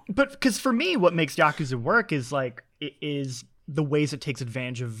mean though. But because for me, what makes Yakuza work is like it is the ways it takes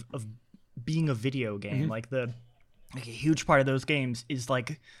advantage of being a video game. Like a huge part of those games is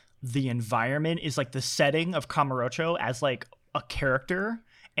like the environment, is like the setting of Kamurocho as like a character.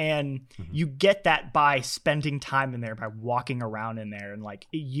 And you get that by spending time in there, by walking around in there. And like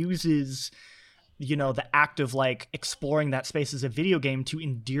it uses, you know, the act of like exploring that space as a video game to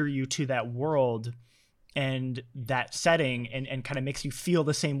endear you to that world and that setting, and kind of makes you feel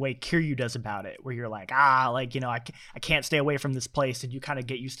the same way Kiryu does about it, where you're like, like, you know, I can't stay away from this place. And you kind of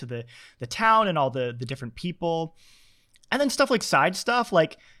get used to the town and all the different people. And then stuff like side stuff,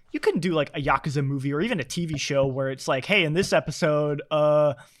 like you can do like a Yakuza movie or even a TV show where it's like, hey, in this episode,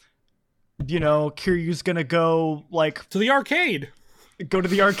 you know, Kiryu's gonna go like to the arcade, and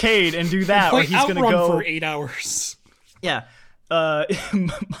do that, or he's gonna go for 8 hours. Yeah.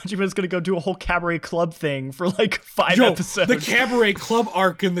 Majima's gonna go do a whole cabaret club thing for like 5 episodes. The cabaret club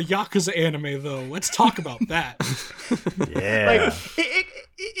arc in the Yakuza anime, though. Let's talk about that. Yeah. Like,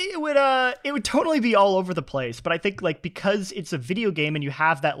 it would totally be all over the place, but I think like because it's a video game and you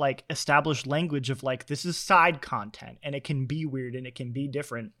have that like established language of like this is side content and it can be weird and it can be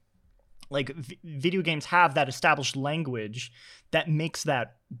different. Like video games have that established language that makes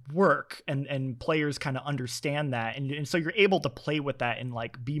that work, and players kind of understand that, and so you're able to play with that and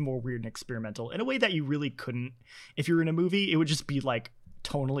like be more weird and experimental in a way that you really couldn't if you were in a movie. It would just be like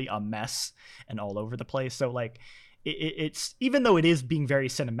tonally a mess and all over the place. So like it's even though it is being very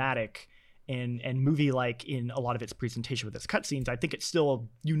cinematic and movie like in a lot of its presentation with its cutscenes, I think it still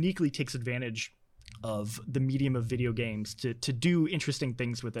uniquely takes advantage of the medium of video games to do interesting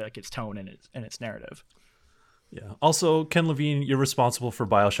things with like its tone and its narrative. Yeah. Also, Ken Levine, you're responsible for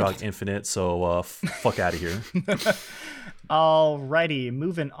BioShock Infinite, so fuck out of here. Alrighty,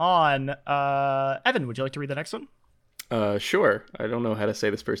 moving on. Evan, would you like to read the next one? Sure. I don't know how to say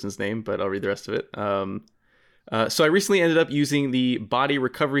this person's name, but I'll read the rest of it. So I recently ended up using the Body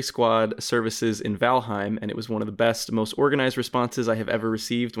Recovery Squad services in Valheim, and it was one of the best, most organized responses I have ever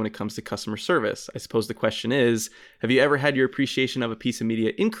received when it comes to customer service. I suppose the question is, have you ever had your appreciation of a piece of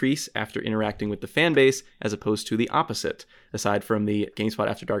media increase after interacting with the fan base, as opposed to the opposite, aside from the GameSpot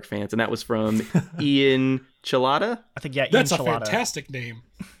After Dark fans? And that was from Ian Chilada. I think, yeah, Ian That's a Chilada. fantastic name.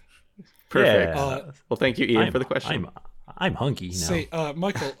 Perfect. Yeah. Well, thank you, Ian, for the question. I'm hunky now. Say,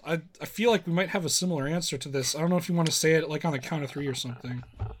 Michael, I feel like we might have a similar answer to this. I don't know if you want to say it like on the count of 3 or something.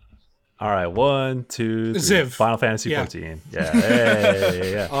 All right, 1, 2, 3. Ziv. Final Fantasy Yeah. 14. Yeah,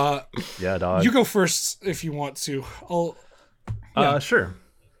 yeah. Yeah, dog. You go first if you want to. Sure.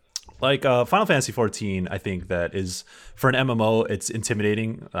 Like Final Fantasy 14, I think that is, for an MMO, it's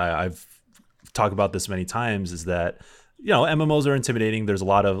intimidating. I've talked about this many times. Is that, you know, MMOs are intimidating. There's a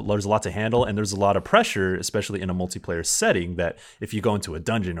lot to handle, and there's a lot of pressure, especially in a multiplayer setting, that if you go into a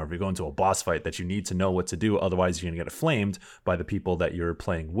dungeon or if you go into a boss fight, that you need to know what to do. Otherwise, you're gonna get flamed by the people that you're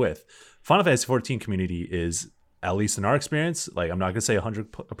playing with. Final Fantasy 14 community is, at least in our experience, like, I'm not gonna say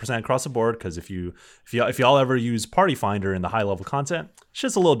 100% across the board, because if y'all ever use Party Finder in the high level content,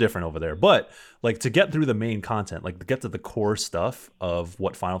 shit's a little different over there. But like, to get through the main content, like to get to the core stuff of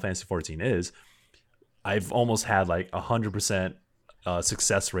what Final Fantasy 14 is, I've almost had like 100%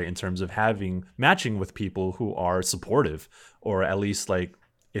 success rate in terms of matching with people who are supportive, or at least, like,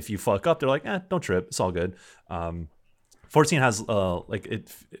 if you fuck up, they're like, don't trip, it's all good. 14 has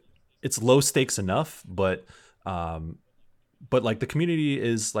it's low stakes enough, but like, the community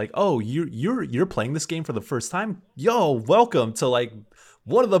is like, oh, you're playing this game for the first time, yo, welcome to like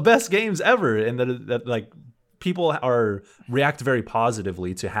one of the best games ever, and that like, people react very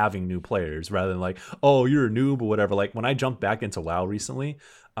positively to having new players, rather than like, oh, you're a noob or whatever. Like, when I jumped back into WoW recently,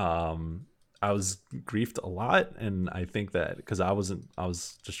 I was griefed a lot, and I think that because I was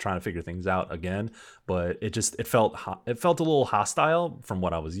just trying to figure things out again, but it felt a little hostile from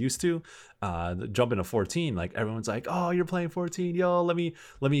what I was used to. Jumping to 14, like, everyone's like, oh, you're playing 14, yo, let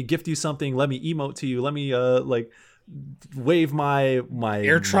me gift you something, let me emote to you, let me like wave my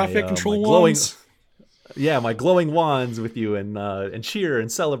Air traffic control glowing wands. Yeah, my glowing wands with you, and cheer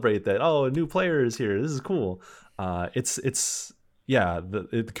and celebrate that, oh, a new player is here, this is cool. The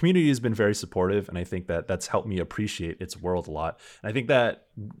community has been very supportive, and I think that that's helped me appreciate its world a lot. And I think that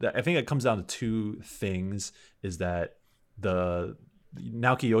it comes down to two things: is that the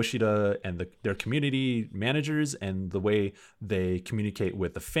Naoki Yoshida and their community managers, and the way they communicate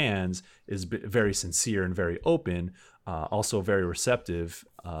with the fans, is very sincere and very open, also very receptive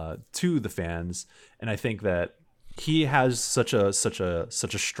to the fans. And I think that he has such a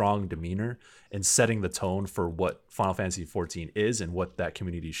strong demeanor in setting the tone for what Final Fantasy 14 is and what that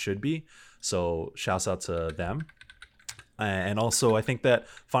community should be. So shouts out to them. And also, I think that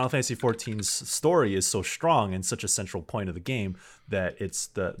Final Fantasy 14's story is so strong and such a central point of the game that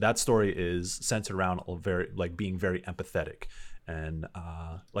that story is centered around being very empathetic. And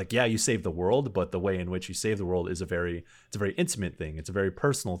you save the world, but the way in which you save the world is it's a very intimate thing. It's a very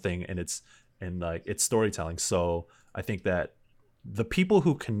personal thing, and it's storytelling. So I think that the people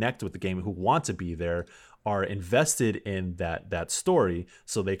who connect with the game, who want to be there, are invested in that story.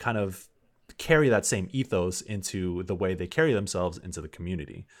 So they kind of carry that same ethos into the way they carry themselves into the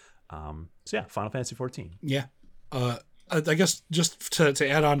community. Final Fantasy 14. Yeah. I guess just to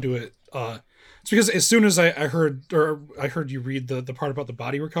add on to it, it's because as soon as I heard you read the part about the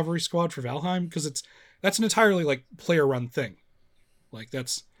Body Recovery Squad for Valheim, because that's an entirely like player run thing. Like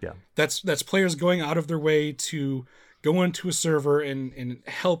that's players going out of their way to go into a server and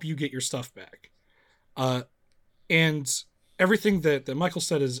help you get your stuff back. And everything that Michael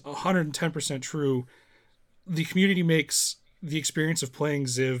said is 110% true. The community makes the experience of playing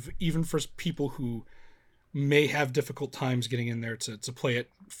Ziv, even for people who may have difficult times getting in there to play it,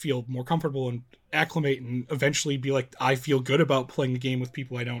 feel more comfortable and acclimate, and eventually be like, I feel good about playing the game with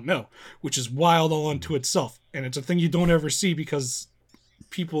people I don't know, which is wild all unto itself. And it's a thing you don't ever see, because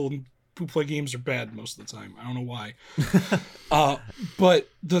people who play games are bad most of the time. I don't know why. But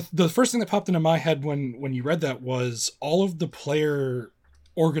the first thing that popped into my head when you read that was all of the player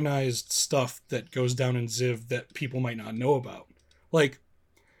organized stuff that goes down in Ziv that people might not know about. Like,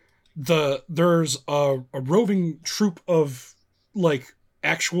 there's a roving troop of like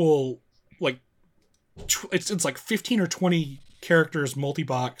actual like it's like 15 or 20 characters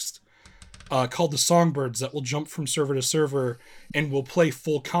multi-boxed, called the Songbirds, that will jump from server to server and will play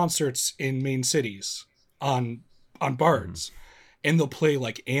full concerts in main cities on bards. And they'll play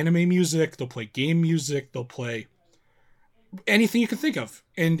like anime music, they'll play game music, they'll play anything you can think of.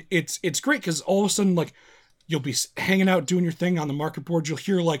 And it's great, because all of a sudden, like, you'll be hanging out doing your thing on the market board, you'll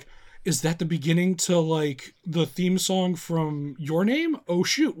hear like is that the beginning to like the theme song from Your Name? Oh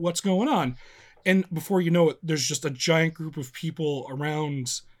shoot, what's going on? And before you know it, there's just a giant group of people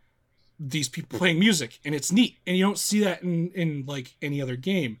around these people playing music, and it's neat. And you don't see that in like any other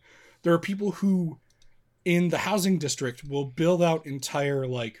game. There are people who in the housing district will build out entire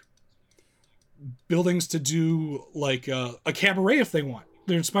like buildings to do like a cabaret if they want.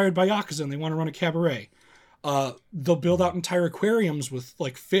 They're inspired by Yakuza and they want to run a cabaret. They'll build out entire aquariums with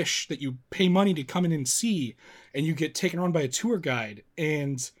like fish that you pay money to come in and see, and you get taken around by a tour guide,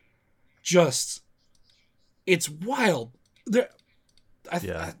 and just it's wild. I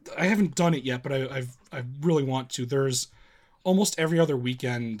haven't done it yet, but I really want to. There's almost every other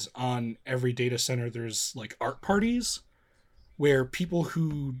weekend on every data center there's like art parties where people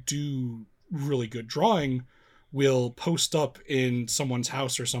who do really good drawing will post up in someone's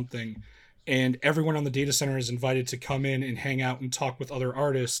house or something, and everyone on the data center is invited to come in and hang out and talk with other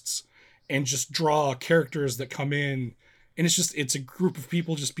artists and just draw characters that come in. And it's a group of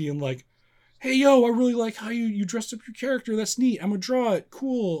people just being like, hey, yo, I really like how you dressed up your character. That's neat. I'm gonna draw it.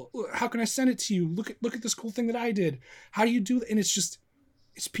 Cool. How can I send it to you? Look at this cool thing that I did. How do you do that? And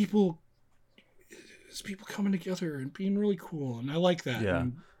it's people coming together and being really cool. And I like that. Yeah.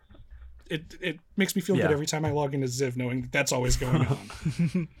 And it makes me feel good every time I log into Ziv knowing that's always going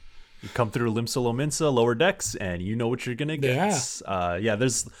on. You come through Limsa Lominsa, lower decks, and you know what you're gonna get. There's I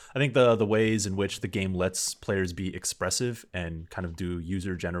think the ways in which the game lets players be expressive and kind of do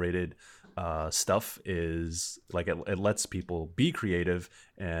user generated stuff is like it lets people be creative,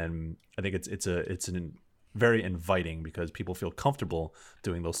 and I think it's very inviting because people feel comfortable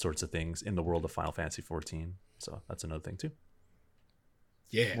doing those sorts of things in the world of Final Fantasy 14. So that's another thing too.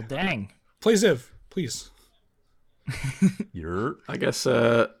 Yeah. Well, dang. Play Ziv, please. I guess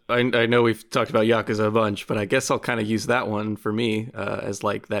I know we've talked about Yakuza a bunch, but I guess I'll kind of use that one for me as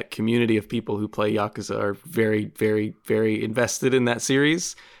like that community of people who play Yakuza are very, very, very invested in that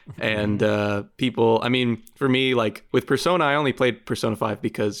series. And people, I mean, for me, like with Persona, I only played Persona 5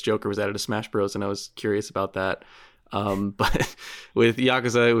 because Joker was added to Smash Bros. And I was curious about that. But with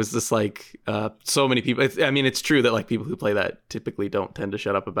Yakuza, it was just like so many people. It's true that like people who play that typically don't tend to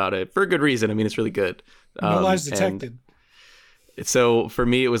shut up about it for a good reason. I mean, it's really good. No lies detected. So for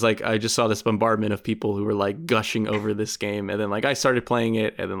me, it was like I just saw this bombardment of people who were like gushing over this game, and then like I started playing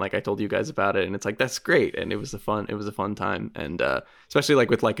it, and then like I told you guys about it, and it's like that's great, and it was a fun time, and especially like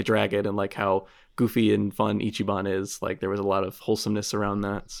with Like a Dragon and like how goofy and fun Ichiban is. Like there was a lot of wholesomeness around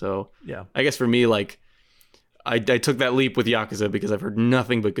that. So yeah, I guess for me, like I took that leap with Yakuza because I've heard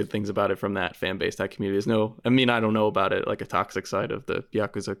nothing but good things about it from that fan base, that community. I don't know about it, like a toxic side of the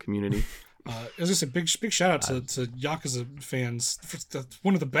Yakuza community. As I said, big shout out to Yakuza fans.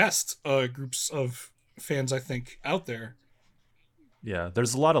 One of the best groups of fans I think out there. Yeah,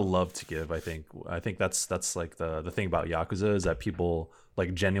 there's a lot of love to give. I think that's like the thing about Yakuza is that people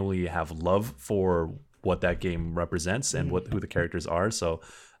like genuinely have love for what that game represents and who the characters are. So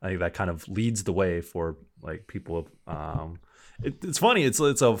I think that kind of leads the way for like people. It's funny. It's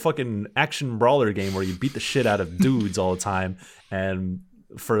a fucking action brawler game where you beat the shit out of dudes all the time, and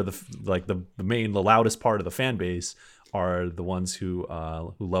for the loudest part of the fan base are the ones who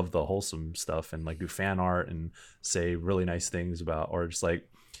love the wholesome stuff and like do fan art and say really nice things about, or just like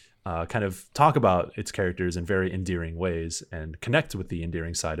kind of talk about its characters in very endearing ways and connect with the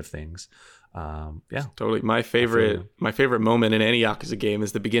endearing side of things. Totally. My favorite moment in any Yakuza game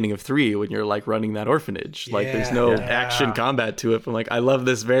is the beginning of 3 when you're like running that orphanage. Like there's no action combat to it, but like I love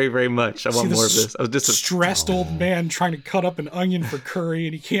this very, very much. I want more of this. I was just a stressed old man trying to cut up an onion for curry,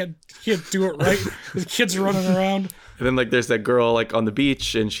 and he can't do it right. His kids are running around. And then like there's that girl like on the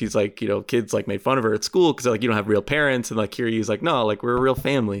beach, and she's like, you know, kids like made fun of her at school because like you don't have real parents, and like Kiryu's like, no, like we're a real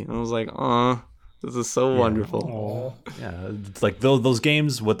family. And I was like, aw. This is so wonderful. Yeah, it's like those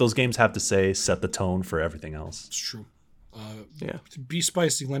games. What those games have to say set the tone for everything else. It's true. Be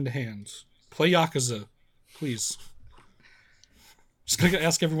spicy, lend a hand. Play Yakuza, please. Just gonna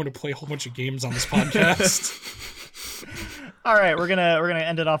ask everyone to play a whole bunch of games on this podcast. All right, we're gonna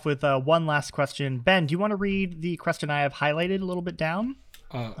end it off with one last question. Ben, do you want to read the question I have highlighted a little bit down?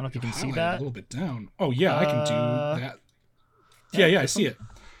 I don't know if you can see that. A little bit down. Oh yeah, I can do that. Yeah, I see it.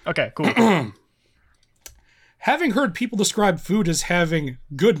 Okay, cool. Having heard people describe food as having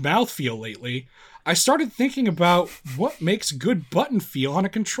good mouthfeel lately, I started thinking about what makes good button feel on a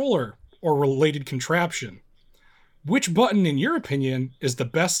controller or related contraption. Which button, in your opinion, is the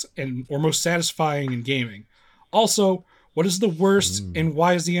best or most satisfying in gaming? Also, what is the worst, and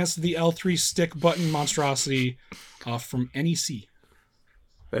why is the answer the L3 stick button monstrosity from NEC?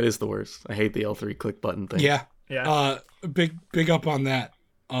 That is the worst. I hate the L3 click button thing. Yeah. Big up on that.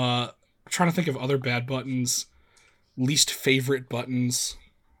 Trying to think of other bad buttons. Least favorite buttons.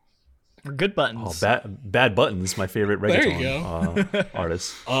 Or good buttons. Oh, bad buttons. My favorite There you reggaeton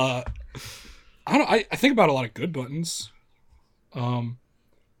artist. I don't. I think about a lot of good buttons. You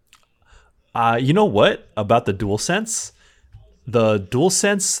know what about the DualSense? The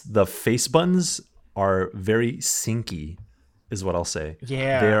DualSense, the face buttons are very syncy, is what I'll say.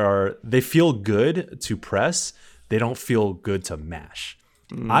 Yeah. They feel good to press. They don't feel good to mash.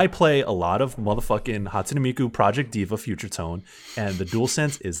 I play a lot of motherfucking Hatsune Miku Project Diva Future Tone, and the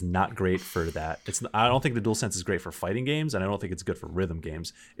DualSense is not great for that. I don't think the DualSense is great for fighting games, and I don't think it's good for rhythm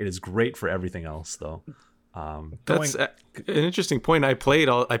games. It is great for everything else, though. That's an interesting point. I played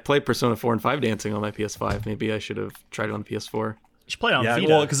Persona 4 and 5 Dancing on my PS5. Maybe I should have tried it on the PS4. You should play it on Vita.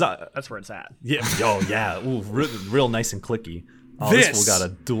 Well, because that's where it's at. yeah, ooh, real nice and clicky. Oh, this one got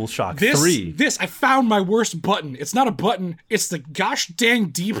a DualShock 3. I found my worst button. It's not a button. It's the gosh dang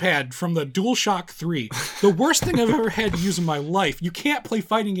D-pad from the DualShock 3. The worst thing I've ever had to use in my life. You can't play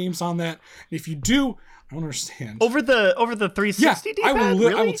fighting games on that. If you do, I don't understand. Over the 360 D-pad? I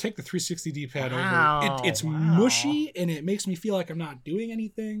Really? will take the 360 D-pad Wow. over. It's mushy, and it makes me feel like I'm not doing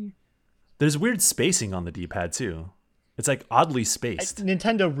anything. There's weird spacing on the D-pad, too. It's like oddly spaced.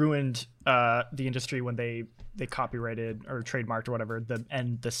 Nintendo ruined the industry when they copyrighted or trademarked or whatever the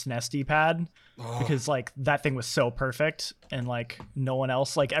SNES D-pad because like that thing was so perfect and like no one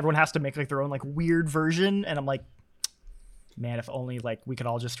else, like everyone has to make like their own like weird version, and I'm like, man, if only like we could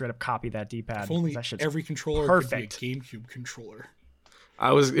all just straight up copy that D-pad. If only that shit's every controller perfect. could be a GameCube controller.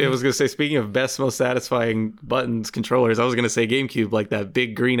 I was gonna say, speaking of best, most satisfying buttons, controllers, I was gonna say GameCube, like that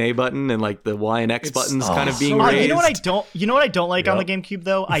big green A button and like the Y and X buttons kind of being so raised. You know what I don't like on the GameCube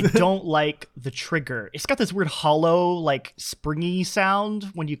though? I don't like the trigger. It's got this weird hollow, like springy sound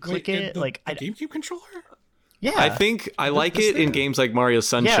when you click it. The Like GameCube controller? yeah, I think I like it in games like Mario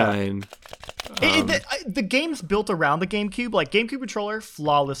Sunshine. the games built around the GameCube, like GameCube controller,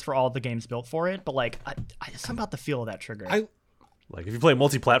 flawless for all the games built for it. But like, something about the feel of that trigger. Like if you play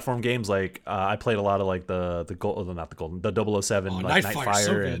multi-platform games, like I played a lot of like the 007 like Nightfire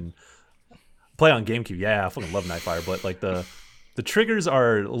so good. and play on GameCube. Yeah, I fucking love Nightfire, but like the triggers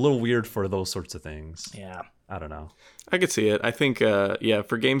are a little weird for those sorts of things. yeah. I don't know. I could see it. I think,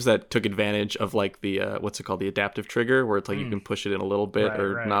 for games that took advantage of like the what's it called, the adaptive trigger, where it's like you can push it in a little bit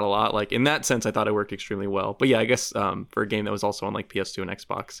or not a lot. Like in that sense, I thought it worked extremely well. But yeah, I guess for a game that was also on like PS2 and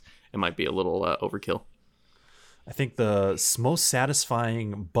Xbox, it might be a little overkill. I think the most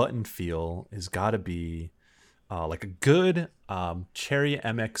satisfying button feel has got to be like a good Cherry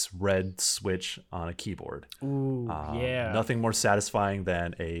MX Red switch on a keyboard. Ooh, yeah. Nothing more satisfying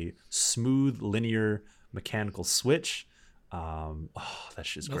than a smooth, linear, mechanical switch. That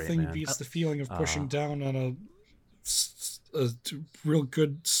shit's great, man. Nothing beats the feeling of pushing down on a real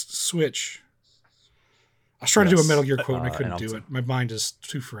good switch. I was trying to do a Metal Gear quote and I couldn't do it. My mind is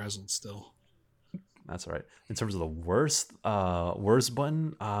too frazzled still. That's all right. In terms of the worst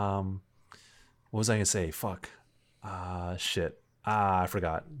button, what was I gonna say? Fuck. Shit. I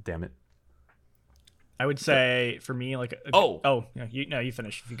forgot. Damn it. I would say for me, like, you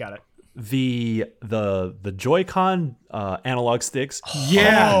finish if you got it. The Joy-Con analog sticks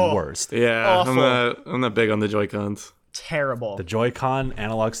are the worst. Yeah, Awful. I'm not big on the Joy-Cons. Terrible. The Joy-Con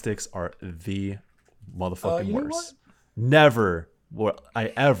analog sticks are the motherfucking you know worst. what? Never will I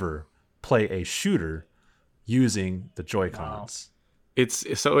ever play a shooter using the Joy-Cons.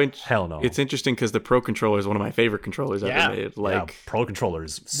 It's so Hell no. It's interesting because the Pro controller is one of my favorite controllers ever made. Like, Pro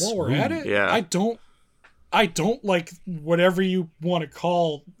controllers. While we're at it, Yeah. I don't like whatever you want to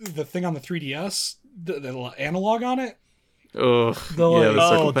call the thing on the 3DS, the analog on it. ugh, The, the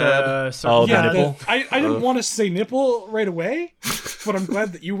circle pad. Oh, Yeah, the nipple? I didn't want to say nipple right away, but I'm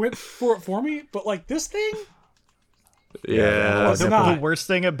glad that you went for it for me. But like this thing, Yeah, it's not. The worst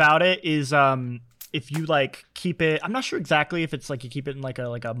thing about it is if you like keep it, I'm not sure exactly if it's like you keep it in like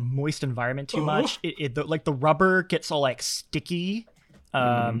a moist environment too much, like the rubber gets all like sticky.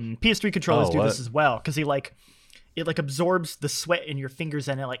 PS3 controllers do this as well because it absorbs the sweat in your fingers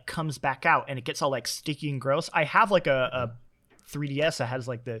and it like comes back out and it gets all like sticky and gross. I have like a 3DS that has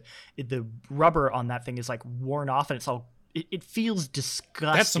like the rubber on that thing is like worn off and it's all it feels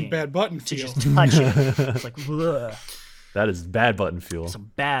disgusting. That's some bad button to feel. just touch it. It's like ugh. That is bad button feel.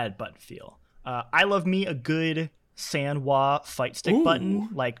 Some bad button feel. I love me a good Sanwa fight stick button.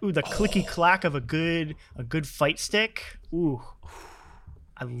 Like the clicky clack of a good fight stick. Ooh,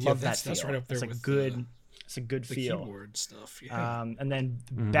 I love that feel. That's right up there it's with it's a good the feel. keyboard stuff. Yeah. And then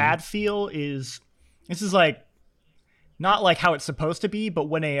bad feel is this is like not like how it's supposed to be, but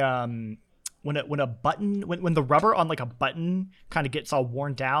when when a button when the rubber on like a button kind of gets all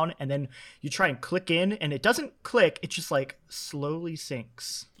worn down, and then you try and click in, and it doesn't click. It just like slowly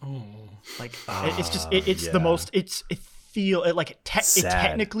sinks. Oh, Like it's the most. It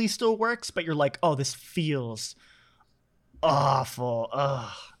technically still works, but you're like, oh, this feels awful.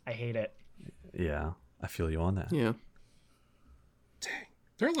 Ugh, I hate it. Yeah, I feel you on that. Yeah. dang!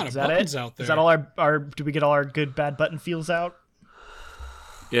 There are a lot Is of that buttons it? out there. Is that all our? Do we get all our good bad button feels out?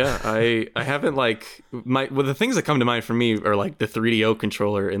 Yeah, I haven't the things that come to mind for me are like the 3DO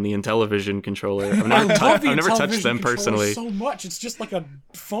controller and the Intellivision controller. I've never, I've never touched them personally. so much. It's just like a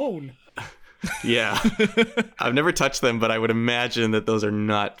phone. Yeah, I've never touched them, but I would imagine that those are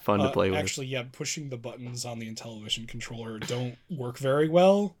not fun to play with. Actually, yeah, pushing the buttons on the Intellivision controller don't work very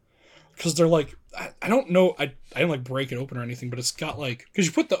well because they're like I don't know. I don't like break it open or anything, but it's got like because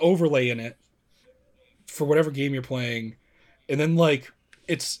you put the overlay in it for whatever game you're playing, and then like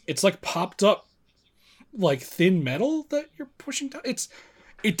it's like popped up like thin metal that you're pushing down.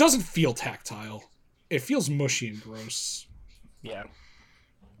 It doesn't feel tactile. It feels mushy and gross. Yeah.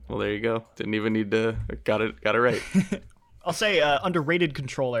 Well, there you go. Didn't even need to got it right. I'll say underrated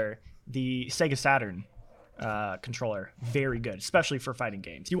controller, the Sega Saturn controller, very good, especially for fighting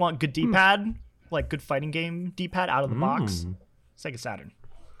games. You want good D-pad, like good fighting game D-pad out of the box, Sega Saturn.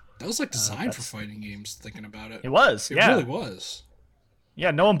 That was like designed for fighting games. Thinking about it, It was, It yeah. really was.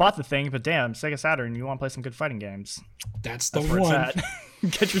 Yeah, no one bought the thing, but damn, Sega Saturn, you want to play some good fighting games. That's the That's where one. it's at.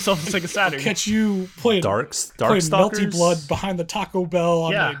 Get yourself a Sega Saturn. Catch you playing playing Darkstalkers. Melty Blood behind the Taco Bell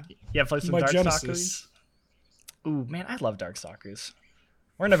on Yeah, yeah, play some my Darkstalkers. Genesis. Ooh, man, I love Darkstalkers.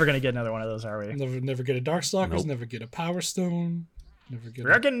 We're never gonna get another one of those, are we? Never get a Darkstalkers, Nope. never get a Power Stone, never get.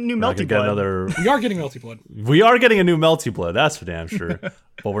 We are getting new We're not Melty gonna Blood. get We are getting Melty Blood. We are getting a new Melty Blood. That's for damn sure.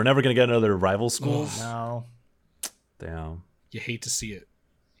 But we're never gonna get another rival school. No, Damn, You hate to see it.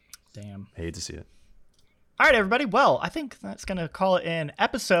 damn. hate to see it. All right, everybody. Well, I think that's going to call it an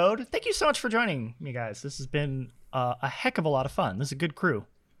episode. Thank you so much for joining me, guys. This has been a heck of a lot of fun. This is a good crew.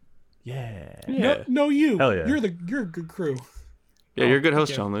 Yeah. Yeah, No, you. Hell yeah. You're a good crew. yeah, you're a good host,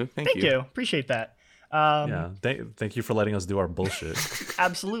 you. John Luke. Thank you. Appreciate that. Yeah. Thank you for letting us do our bullshit.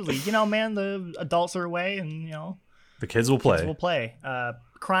 Absolutely. You know, man, the adults are away, and, you know, The kids will play. we'll play.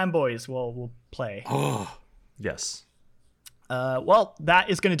 Crime Boys will play. Oh, Yes. Well,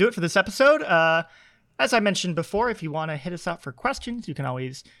 that is going to do it for this episode. As I mentioned before, if you want to hit us up for questions, you can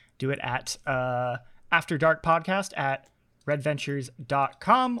always do it at After Dark Podcast at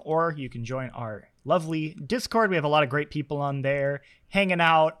redventures.com, or you can join our lovely Discord. We have a lot of great people on there hanging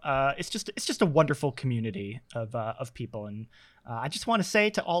out. It's just a wonderful community of people, and I just want to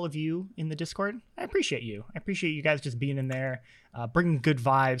say to all of you in the Discord, I appreciate you. I appreciate you guys just being in there, bringing good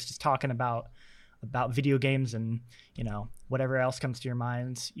vibes, just talking about video games and, you know, whatever else comes to your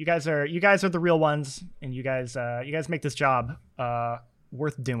minds. You guys are the real ones, and you guys make this job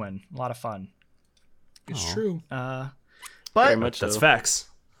worth doing. A lot of fun. it's true. But Very much That's so. facts.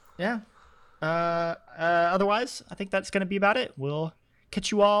 yeah. Otherwise, I think that's gonna be about it. We'll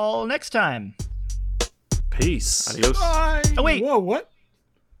catch you all next time. Peace. Adios. Bye. Oh, wait. Whoa, what?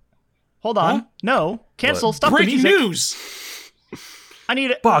 Hold on. Huh? No. Cancel. What? Stop Breaking the music. news. I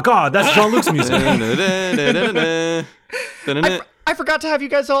need it. Oh God, that's Jean Luc's music. I forgot to have you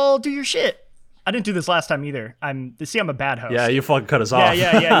guys all do your shit. I didn't do this last time either. I'm a bad host. Yeah, you fucking cut us Yeah, off.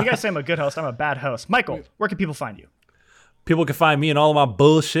 yeah. You guys say I'm a good host. I'm a bad host. Michael, where can people find you? People can find me and all of my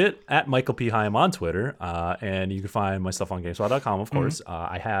bullshit at Michael P. Hyam on Twitter. And you can find my stuff on GameSpot.com, of course.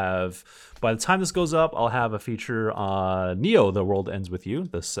 I have, by the time this goes up, I'll have a feature on Neo, The World Ends With You,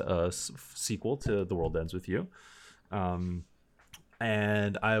 the sequel to The World Ends With You.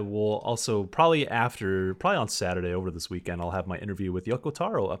 And I will also probably on Saturday over this weekend, I'll have my interview with Yoko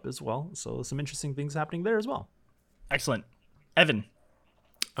Taro up as well. So some interesting things happening there as well. Excellent. Evan.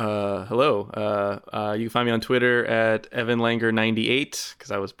 Hello. You can find me on Twitter at EvanLanger98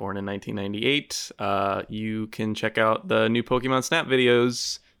 because I was born in 1998. You can check out the new Pokemon Snap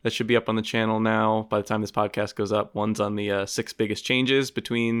videos that should be up on the channel now. By the time this podcast goes up, one's on the 6 biggest changes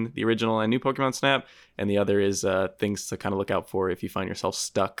between the original and new Pokemon Snap, and the other is things to kind of look out for if you find yourself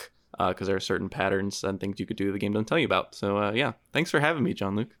stuck because there are certain patterns and things you could do the game doesn't tell you about. So yeah, thanks for having me,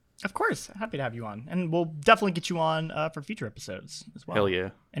 John Luke. Of course. Happy to have you on. And we'll definitely get you on for future episodes as well. Hell yeah.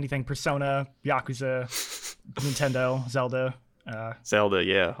 Anything Persona, Yakuza, Nintendo, Zelda. Zelda,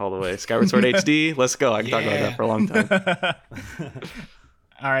 yeah, all the way. Skyward Sword HD, let's go. I can talk about that for a long time.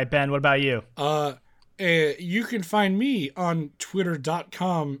 All right, Ben, what about you? You can find me on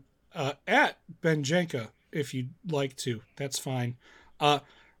twitter.com at Benjenka if you'd like to. That's fine.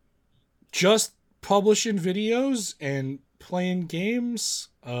 Just publishing videos and playing games.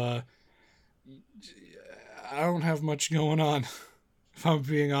 I don't have much going on, if I'm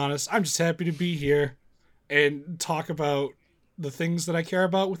being honest. I'm just happy to be here and talk about the things that I care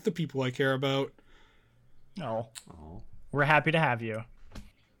about with the people I care about. Oh, we're happy to have you.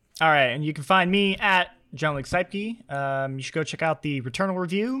 All right, and you can find me at John Luke Seipke. You should go check out the Returnal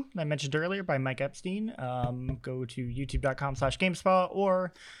review I mentioned earlier by Mike Epstein. Go to youtube.com/GameSpot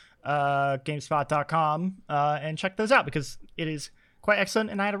or GameSpot.com and check those out because it is quite excellent,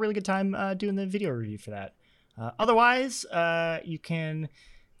 and I had a really good time doing the video review for that. Otherwise, you can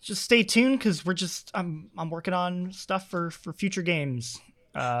just stay tuned because I'm working on stuff for future games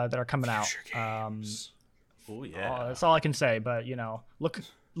that are coming out. Oh yeah, that's all I can say. But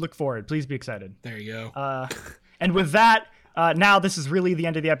look forward. Please be excited. There you go. And with that, now this is really the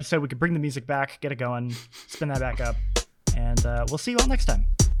end of the episode. We could bring the music back, get it going, spin that back up, and we'll see you all next time.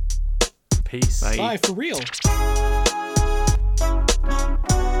 Peace. Bye for real.